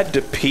not had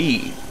to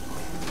pee?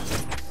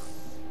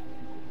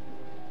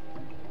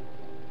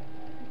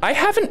 I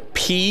haven't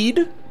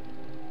peed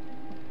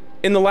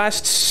in the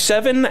last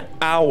 7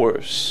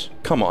 hours.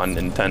 Come on,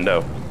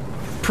 Nintendo.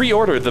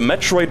 Pre-order the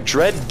Metroid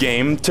Dread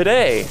game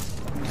today.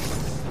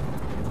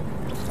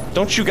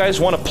 Don't you guys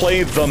want to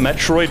play the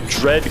Metroid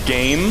Dread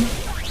game?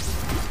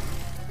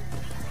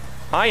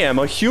 I am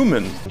a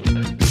human.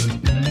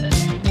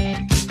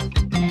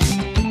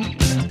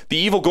 The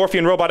evil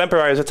Gorfian robot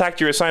emperor has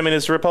attacked. Your assignment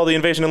is to repel the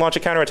invasion and launch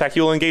a counterattack.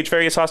 You will engage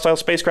various hostile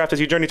spacecraft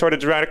as you journey toward a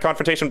dramatic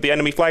confrontation with the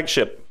enemy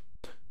flagship.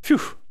 Phew.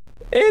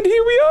 And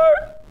here we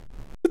are.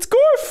 It's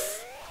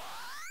Gorf.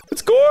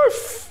 It's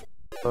Gorf.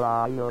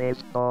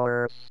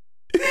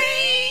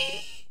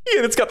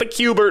 And it's got the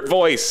Q*bert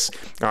voice.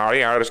 Oh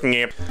yeah,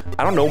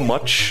 I don't know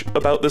much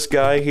about this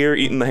guy here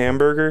eating the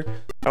hamburger.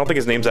 I don't think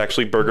his name's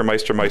actually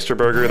Burgermeister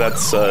Meisterburger.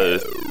 That's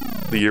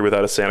The Year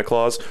Without a Santa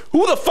Claus.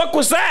 Who the fuck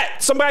was that?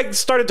 Somebody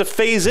started to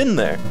phase in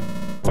there.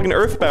 Fucking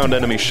Earthbound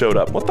enemy showed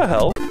up. What the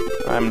hell?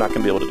 I'm not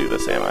gonna be able to do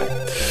this, am I?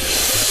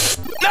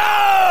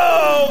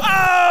 No!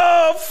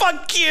 Oh,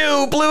 fuck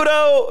you,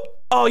 Bluto!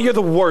 Oh, you're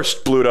the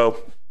worst, Bluto.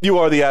 You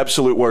are the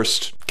absolute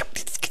worst.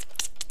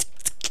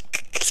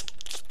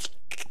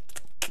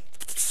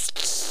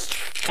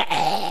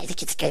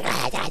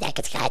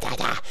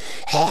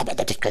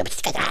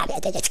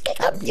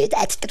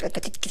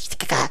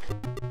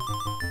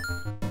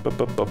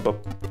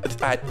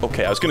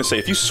 Okay, I was gonna say,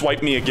 if you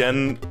swipe me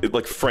again,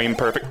 like frame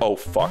perfect. Oh,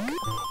 fuck.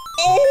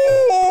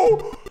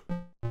 Oh!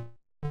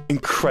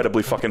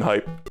 Incredibly fucking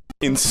hype.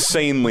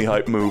 Insanely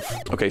hype move.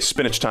 Okay,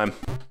 spinach time.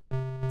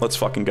 Let's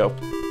fucking go.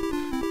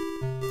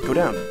 Go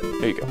down.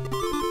 There you go.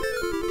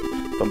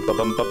 Bum, ba,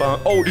 bum, ba,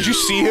 bum. Oh, did you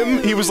see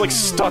him? He was like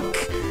stuck.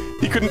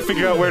 He couldn't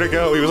figure out where to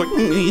go. He was like,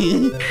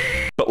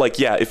 but like,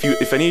 yeah,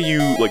 if any of you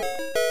like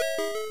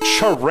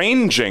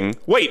changing.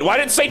 Wait, why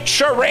did it say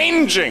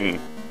changing?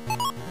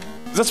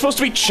 Is that supposed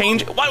to be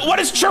change? What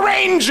is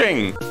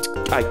changing?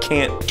 I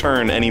can't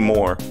turn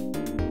anymore.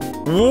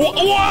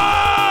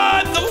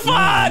 What the fuck?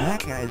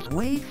 That guy's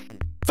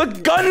wasted. The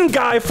gun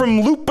guy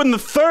from Lupin the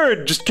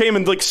Third just came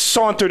and like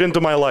sauntered into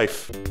my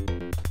life.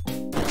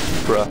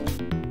 Bruh.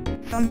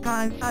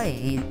 Sometimes I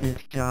hate this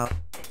stuff.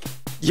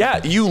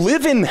 Yeah, you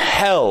live in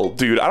hell,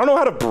 dude. I don't know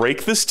how to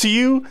break this to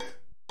you.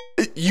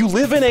 You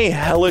live in a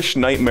hellish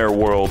nightmare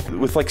world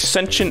with like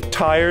sentient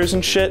tires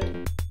and shit.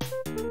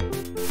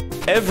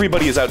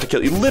 Everybody is out to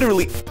kill you.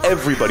 Literally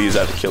everybody is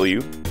out to kill you.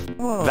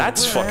 Whoa,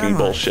 that's fucking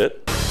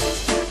bullshit.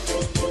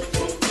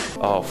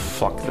 Oh,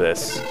 fuck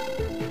this.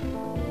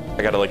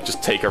 I gotta like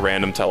just take a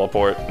random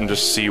teleport and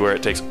just see where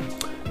it takes.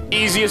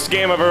 Easiest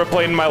game I've ever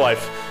played in my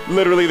life.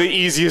 Literally the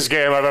easiest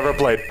game I've ever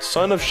played.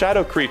 Son of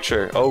Shadow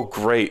Creature. Oh,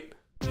 great.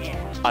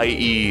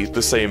 I.e.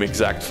 the same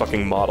exact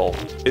fucking model.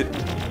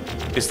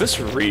 Is this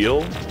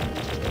real?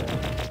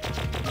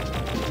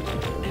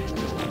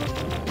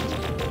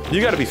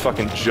 You gotta be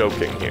fucking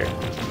joking here.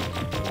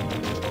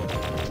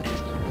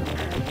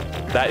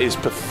 That is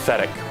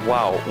pathetic.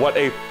 Wow, what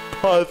a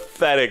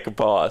pathetic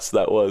boss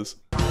that was.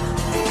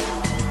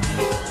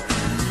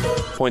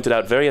 Pointed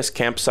out various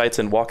campsites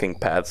and walking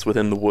paths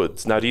within the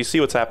woods. Now, do you see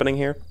what's happening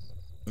here?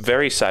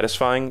 Very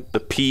satisfying.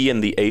 The P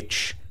and the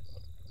H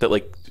that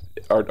like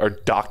are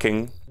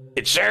docking.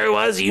 It sure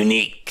was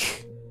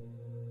unique.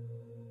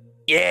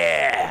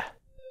 Yeah.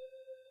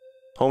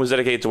 Home is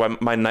dedicated to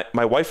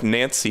my wife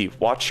Nancy.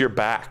 Watch your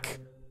back.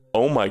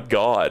 Oh my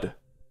god.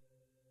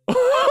 What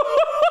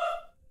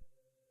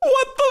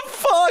the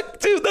fuck,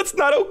 dude? That's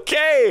not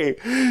okay.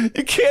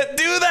 You can't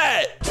do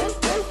that.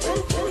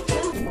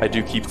 I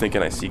do keep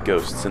thinking I see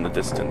ghosts in the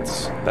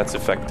distance. That's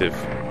effective.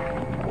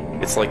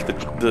 It's like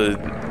the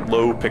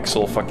low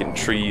pixel fucking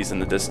trees in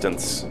the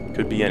distance.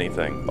 Could be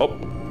anything. Oh.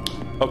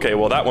 Okay,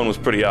 well that one was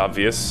pretty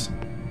obvious.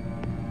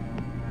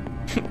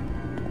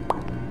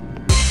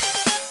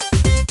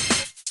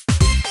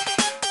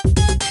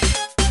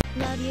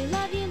 Love you,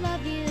 love you,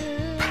 love you.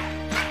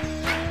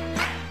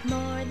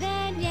 More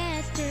than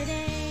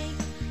yesterday,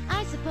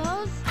 I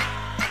suppose.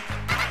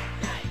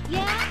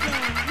 Yeah.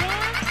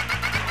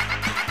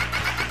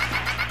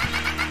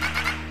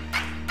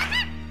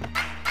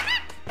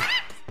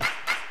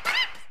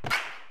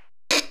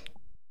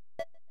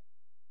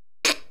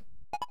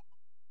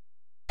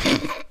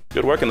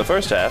 Good work in the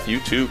first half.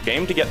 You two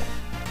came together.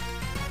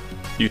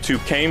 You two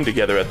came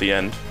together at the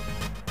end.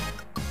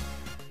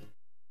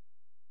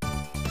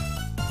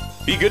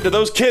 Be good to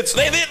those kids.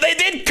 They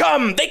did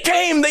come. They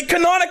came. They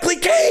canonically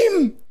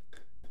came.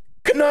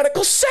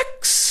 Canonical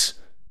sex.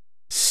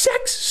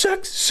 Sex.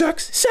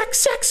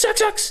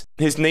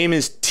 His name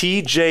is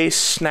TJ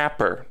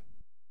Snapper.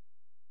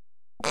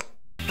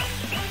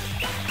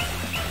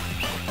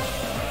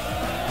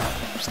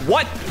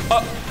 What?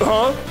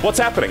 Huh? What's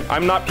happening?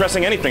 I'm not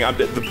pressing anything.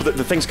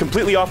 The thing's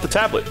completely off the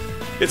tablet.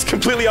 It's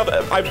completely off.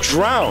 I've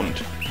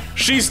drowned.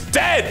 She's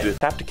dead.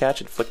 Tap to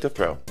catch and flick to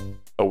throw.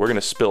 Oh, we're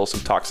gonna spill some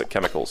toxic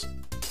chemicals.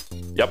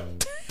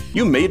 Yep.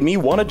 You made me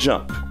want to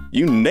jump.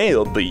 You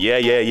nailed the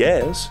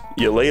yes.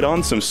 You laid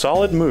on some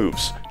solid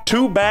moves.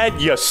 Too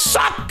bad you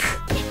suck.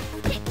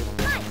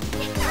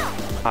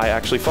 I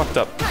actually fucked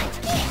up.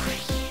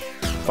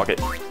 Fuck it.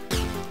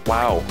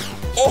 Wow.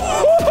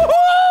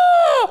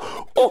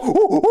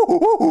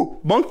 Oh,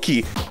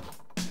 monkey.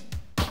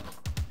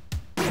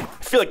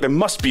 I feel like there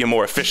must be a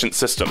more efficient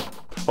system.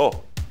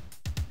 Oh.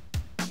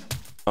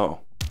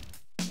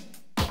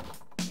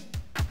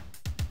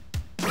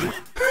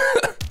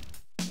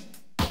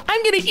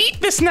 I'm gonna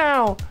eat this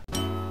now.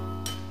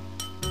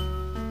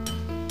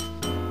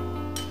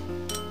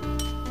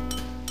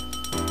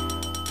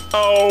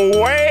 Oh,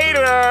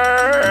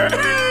 waiter!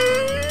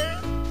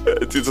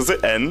 Does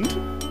it end?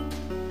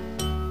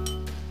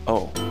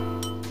 Oh.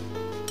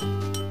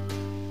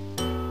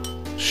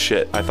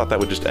 Shit, I thought that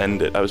would just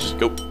end it. I was just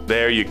go.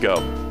 There you go.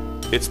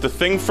 It's the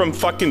thing from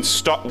fucking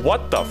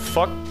What the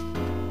fuck?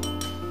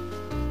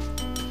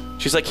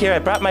 She's like, here, I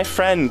brought my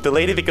friend, the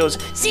lady that goes,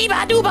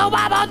 Ziba dooba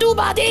waba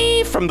dooba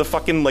dee, from the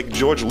fucking, like,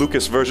 George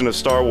Lucas version of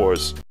Star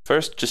Wars.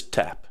 First, just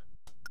tap.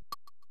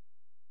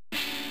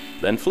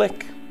 Then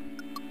flick.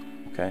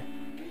 Okay.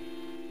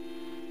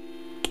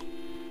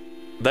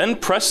 Then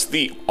press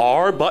the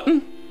R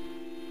button?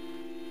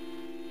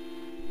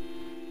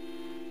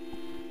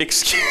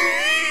 Excuse...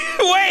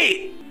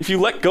 Wait! If you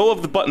let go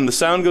of the button, the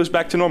sound goes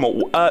back to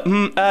normal.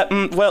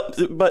 Well,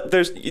 but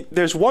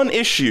there's one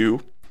issue.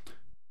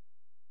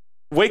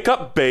 Wake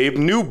up, babe.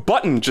 New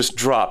button just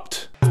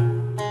dropped.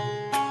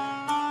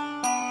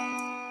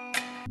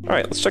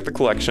 Alright, let's check the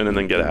collection and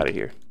then get out of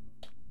here.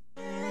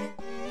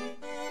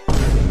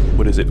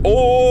 What is it?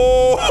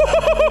 Oh,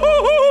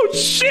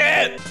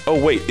 shit!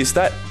 Oh, wait, is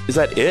that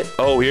it?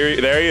 Oh,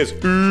 there he is.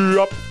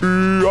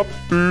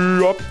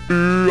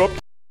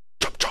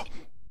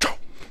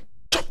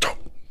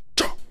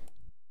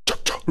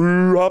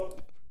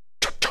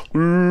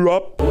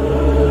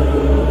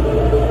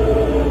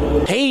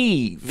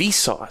 Hey,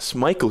 Vsauce,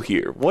 Michael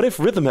here. What if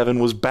Rhythm Heaven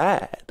was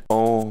bad?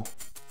 Oh.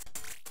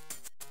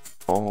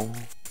 What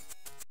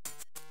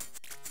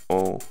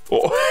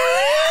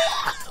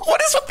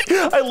is with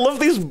the... I love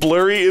these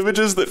blurry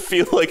images that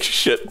feel like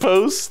shit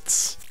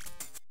posts.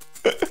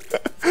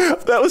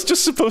 That was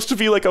just supposed to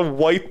be like a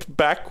wipe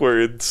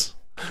backwards.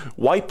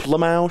 Wipe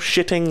Lamau,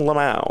 shitting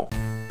Lamau.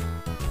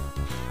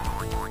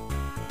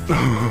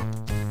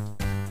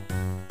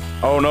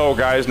 Oh no,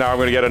 guys, now I'm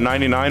gonna get a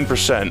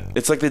 99%.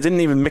 It's like they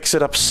didn't even mix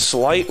it up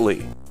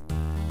slightly.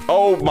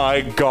 Oh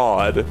my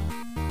god.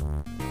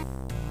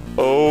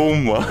 Oh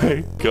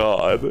my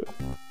god.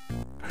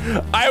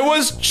 I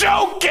was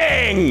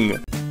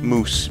joking!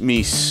 Moose,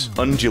 meese,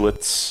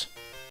 ungulates.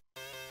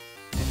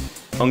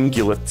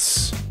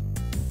 Ungulates.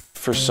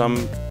 For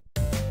some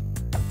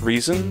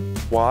reason?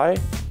 Why?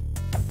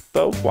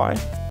 Though, why?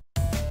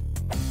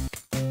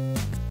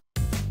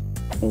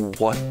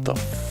 What the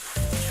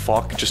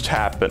fuck just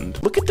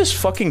happened? Look at this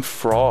fucking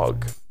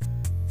frog.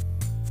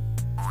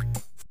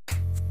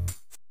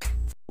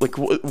 Like,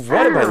 what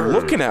am I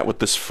looking at with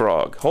this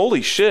frog?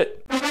 Holy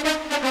shit.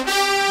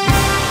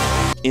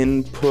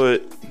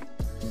 Input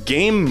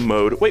game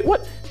mode. Wait,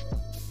 what?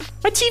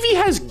 My TV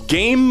has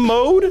game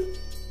mode?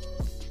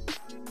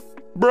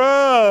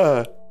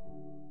 Bruh.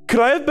 Could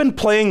I have been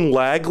playing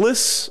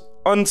lagless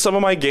on some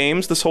of my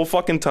games this whole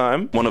fucking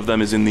time? One of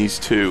them is in these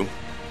two.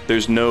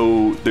 There's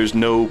no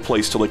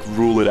place to like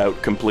rule it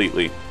out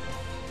completely.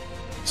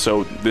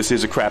 So this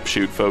is a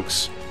crapshoot,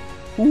 folks.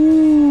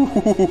 Ooh.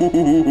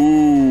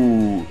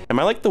 Am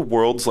I like the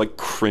world's like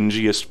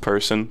cringiest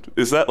person?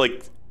 Is that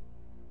like,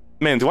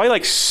 man, do I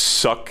like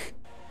suck?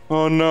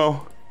 Oh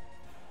no.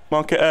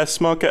 Monka S,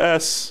 Monka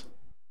S.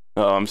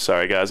 Oh, I'm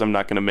sorry guys, I'm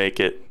not gonna make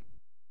it.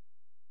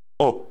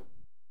 Oh.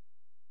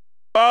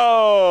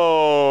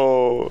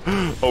 Oh!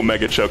 Oh,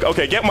 Mega Choke.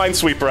 Okay, get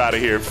Minesweeper out of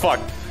here. Fuck.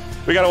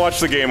 We gotta watch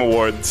the Game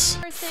Awards.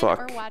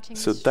 Fuck.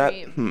 So that,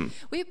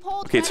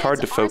 Okay, it's hard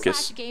to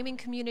focus.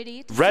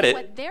 Reddit?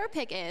 What their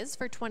pick is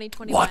for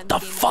 2021. What the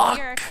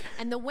fuck?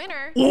 And the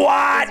winner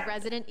What? is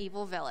Resident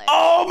Evil Village.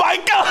 Oh my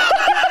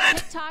god!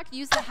 TikTok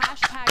used the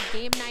hashtag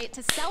Game Night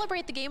to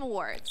celebrate the Game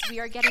Awards. We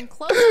are getting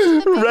closer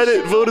to the big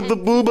Reddit show voted the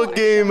and Booba people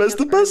game are as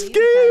the showing best up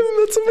game.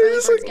 early That's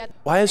because amazing.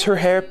 Why is her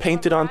hair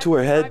painted onto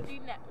her head?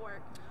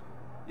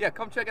 Yeah,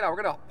 come check it out.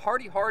 We're gonna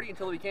party hardy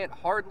until we can't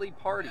hardly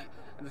party.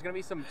 And there's gonna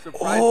be some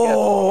surprise guests.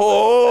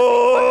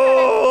 Whoa!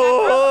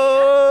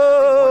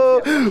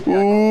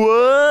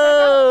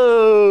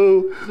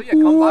 So yeah,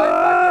 come by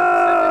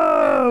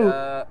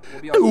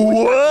 5 p.m. Pacific, and we'll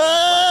be on.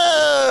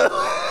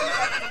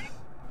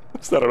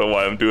 I don't know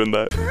why I'm doing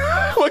that.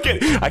 Look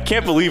at, I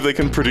can't believe they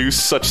can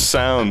produce such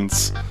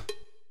sounds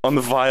on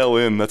the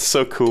violin. That's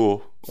so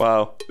cool.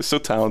 Wow, they're so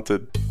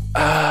talented.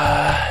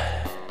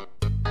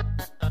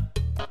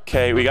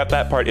 Okay, we got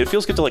that part. It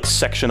feels good to like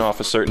section off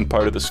a certain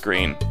part of the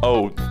screen.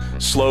 Oh,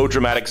 slow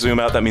dramatic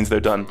zoom out. That means they're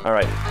done. All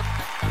right,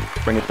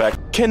 bring it back.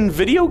 Can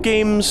video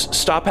games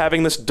stop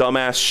having this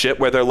dumbass shit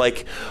where they're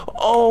like,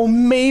 oh,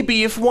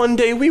 maybe if one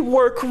day we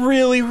work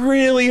really,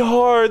 really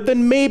hard,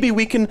 then maybe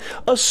we can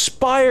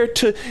aspire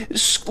to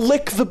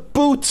lick the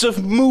boots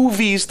of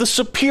movies, the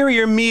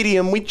superior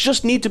medium. We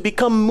just need to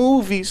become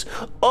movies.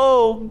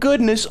 Oh,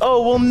 goodness.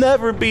 Oh, we'll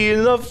never be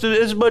enough to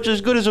as much as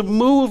good as a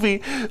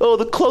movie. Oh,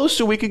 the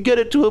closer we could get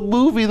it to a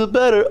movie, the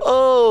better.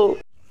 Oh.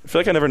 I feel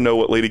like I never know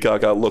what Lady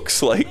Gaga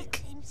looks like.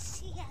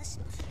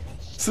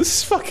 Is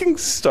this fucking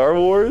Star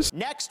Wars?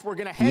 Next, we're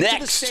gonna head to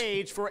the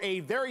stage for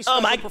a very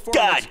special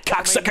performance from a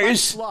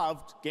cocksuckers!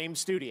 loved game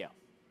studio.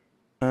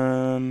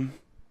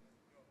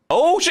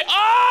 Oh shit!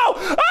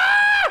 Oh!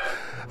 Ah!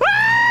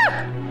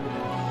 Ah!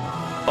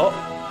 Oh!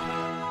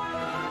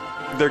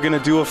 they're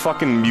gonna do a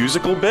fucking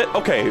musical bit?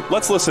 Okay,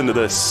 let's listen to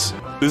this.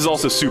 This is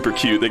also super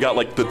cute. They got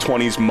like the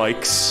 20s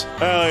mics.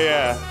 Oh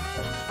yeah.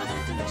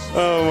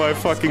 Oh my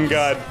fucking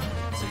god.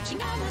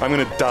 I'm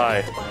gonna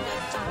die.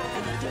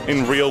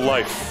 In real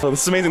life. Oh,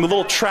 this is amazing. The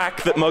little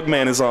track that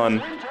Mugman is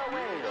on.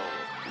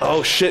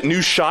 Oh shit,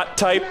 new shot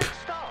type.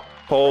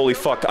 Holy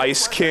fuck,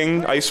 Ice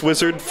King, Ice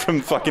Wizard from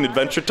fucking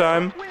Adventure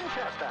Time.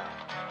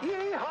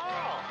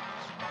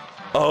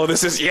 Oh,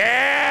 this is,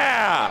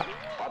 yeah!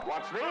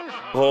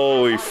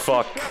 Holy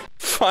fuck.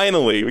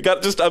 Finally, we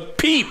got just a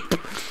peep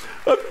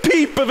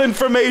of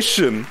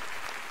information.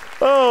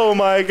 Oh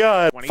my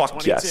god.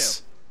 Fuck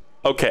yes.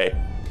 Okay,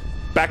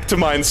 back to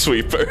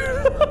Minesweeper.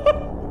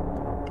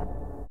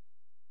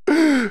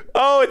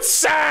 Oh, it's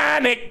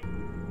Sonic!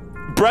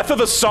 Breath of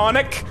the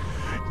Sonic?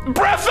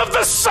 Breath of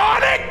the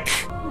Sonic!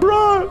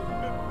 Bruh!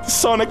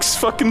 Sonic's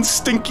fucking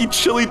stinky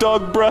chili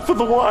dog Breath of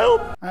the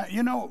Wild.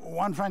 You know,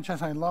 one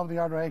franchise I love the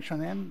art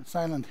direction in,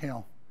 Silent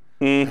Hill.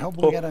 I hope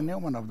we get a new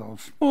one of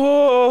those.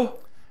 Oh.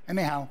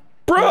 Anyhow.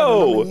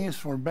 Bro!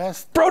 For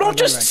best Bro, don't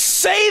just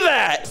say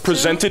that!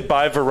 Presented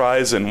by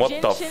Verizon.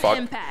 What the fuck?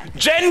 Impact.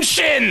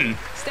 Genshin!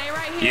 Stay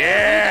right here.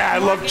 Yeah, I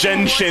love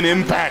Genshin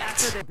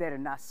Impact. You better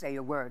not say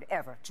a word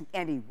ever to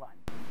anyone.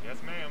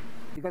 Yes, ma'am.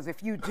 Because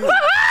if you do,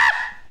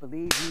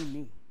 believe you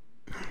me.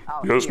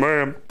 Yes,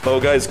 ma'am.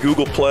 Oh, guys,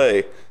 Google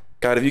Play.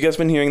 God, have you guys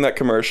been hearing that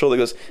commercial that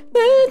goes...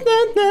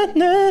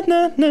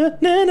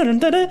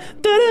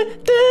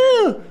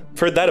 I've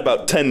heard that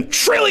about 10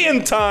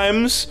 trillion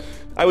times.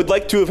 I would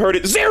like to have heard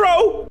it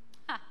 0!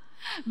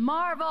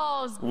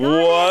 Marbles.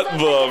 What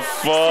the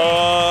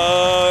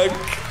fuck?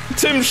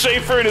 Tim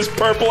Schafer in his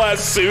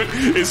purple-ass suit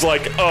is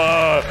like,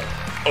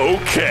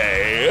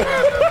 okay.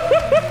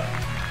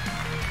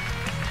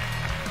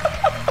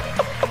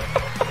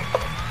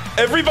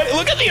 Everybody,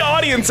 look at the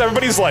audience.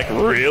 Everybody's like,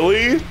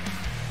 really?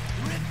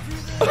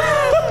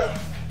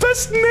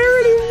 Best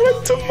narrative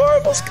went to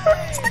Marvel's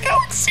Guardians of the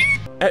Galaxy.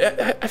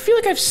 I feel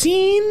like I've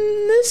seen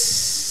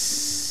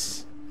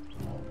this.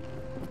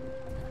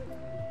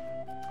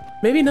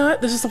 Maybe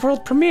not. This is the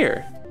world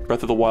premiere.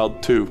 Breath of the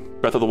Wild 2,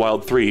 Breath of the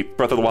Wild 3,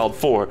 Breath of the Wild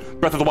 4,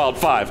 Breath of the Wild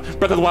 5,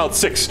 Breath of the Wild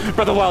 6, Breath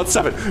of the Wild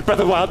 7, Breath of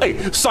the Wild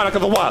 8, Sonic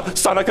of the Wild,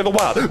 Sonic of the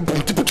Wild.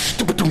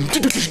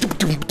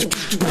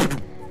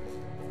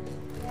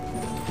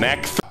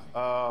 Next.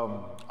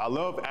 I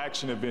love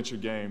action-adventure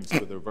games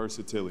for their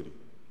versatility.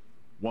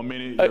 1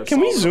 minute, can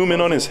we zoom in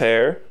on his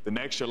hair? The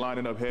next, you're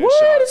lining up headshots.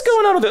 What is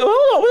going on with it?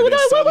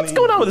 Oh, what's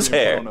going on with his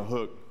hair? On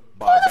What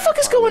the fuck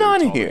is going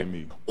on in here?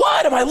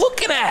 What am I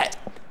looking at?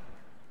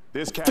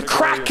 The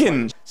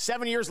Kraken!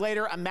 7 years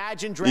later,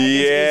 Imagine Dragons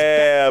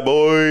yeah,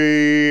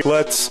 boy.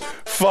 Let's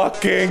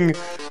fucking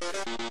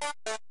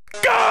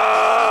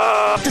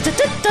go!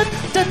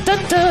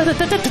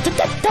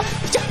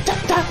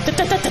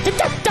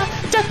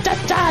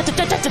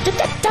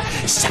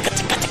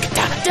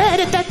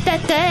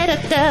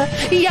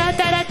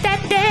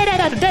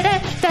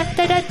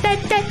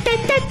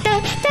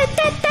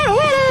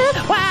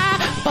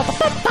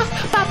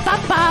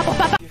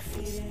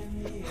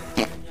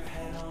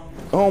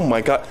 Oh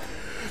my god.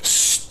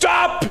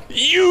 Stop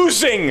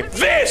using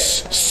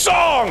this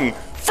song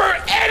for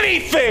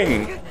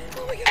anything!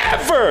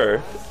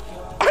 Ever!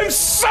 I'm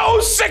so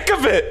sick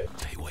of it!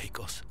 They wake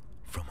us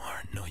from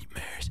our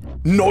nightmares.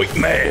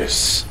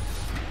 Nightmares!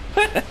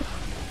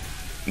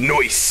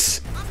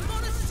 Nice!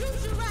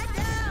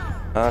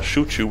 I'll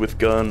shoot you with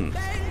gun.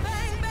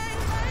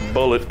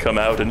 Bullet come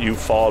out and you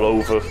fall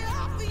over.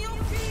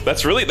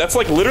 That's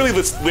like literally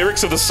the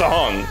lyrics of the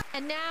song.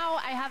 And now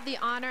I have the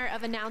honor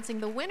of announcing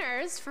the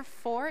winners for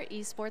 4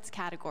 esports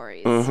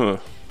categories.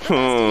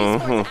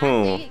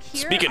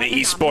 Speaking of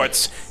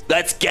esports,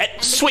 let's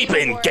get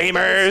sweeping,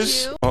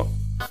 gamers! Oh.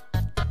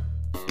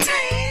 Look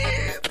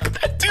at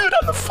that dude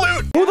on the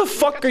flute! Who the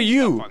fuck are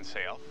you?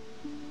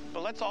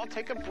 But let's all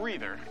take a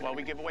breather while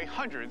we give away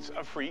hundreds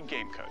of free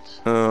game codes.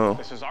 Oh.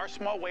 This is our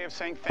small way of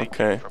saying thank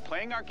you for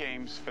playing our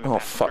games for the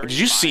past fuck. Did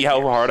you see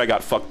how hard I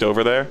got fucked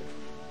over there?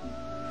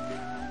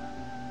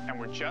 And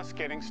we're just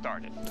getting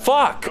started.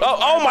 Fuck!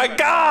 Oh my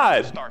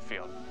god!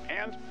 Starfield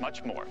and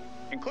much more,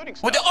 including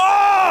what?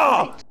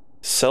 Oh!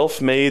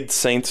 Self-made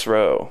Saints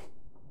Row.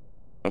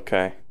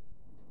 Okay.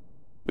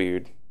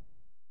 Weird.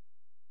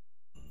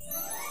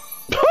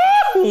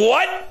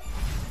 What?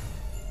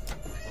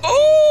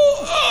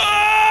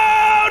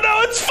 Oh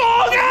no, it's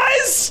Fall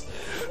Guys!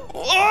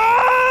 Oh!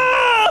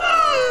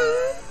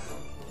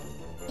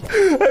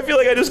 I feel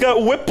like I just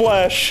got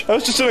whiplash. I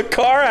was just in a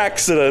car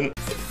accident.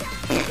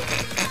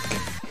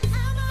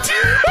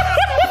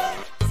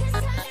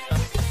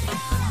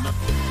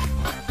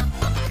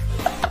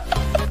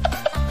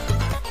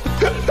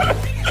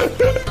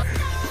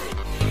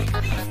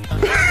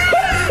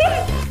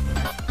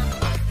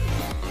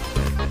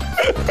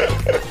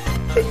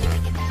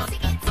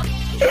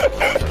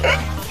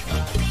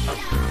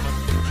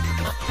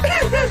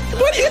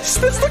 What is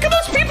this? Look at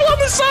those people on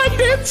the side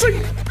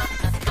dancing!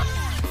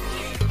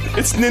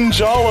 It's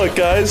Ninjala,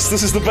 guys.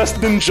 This is the best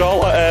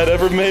Ninjala ad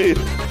ever made.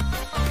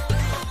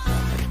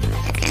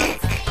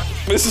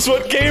 This is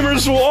what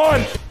gamers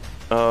want.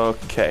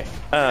 Okay.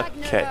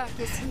 Okay.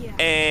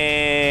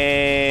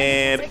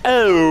 And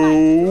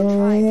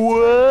oh,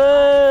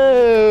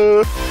 whoa.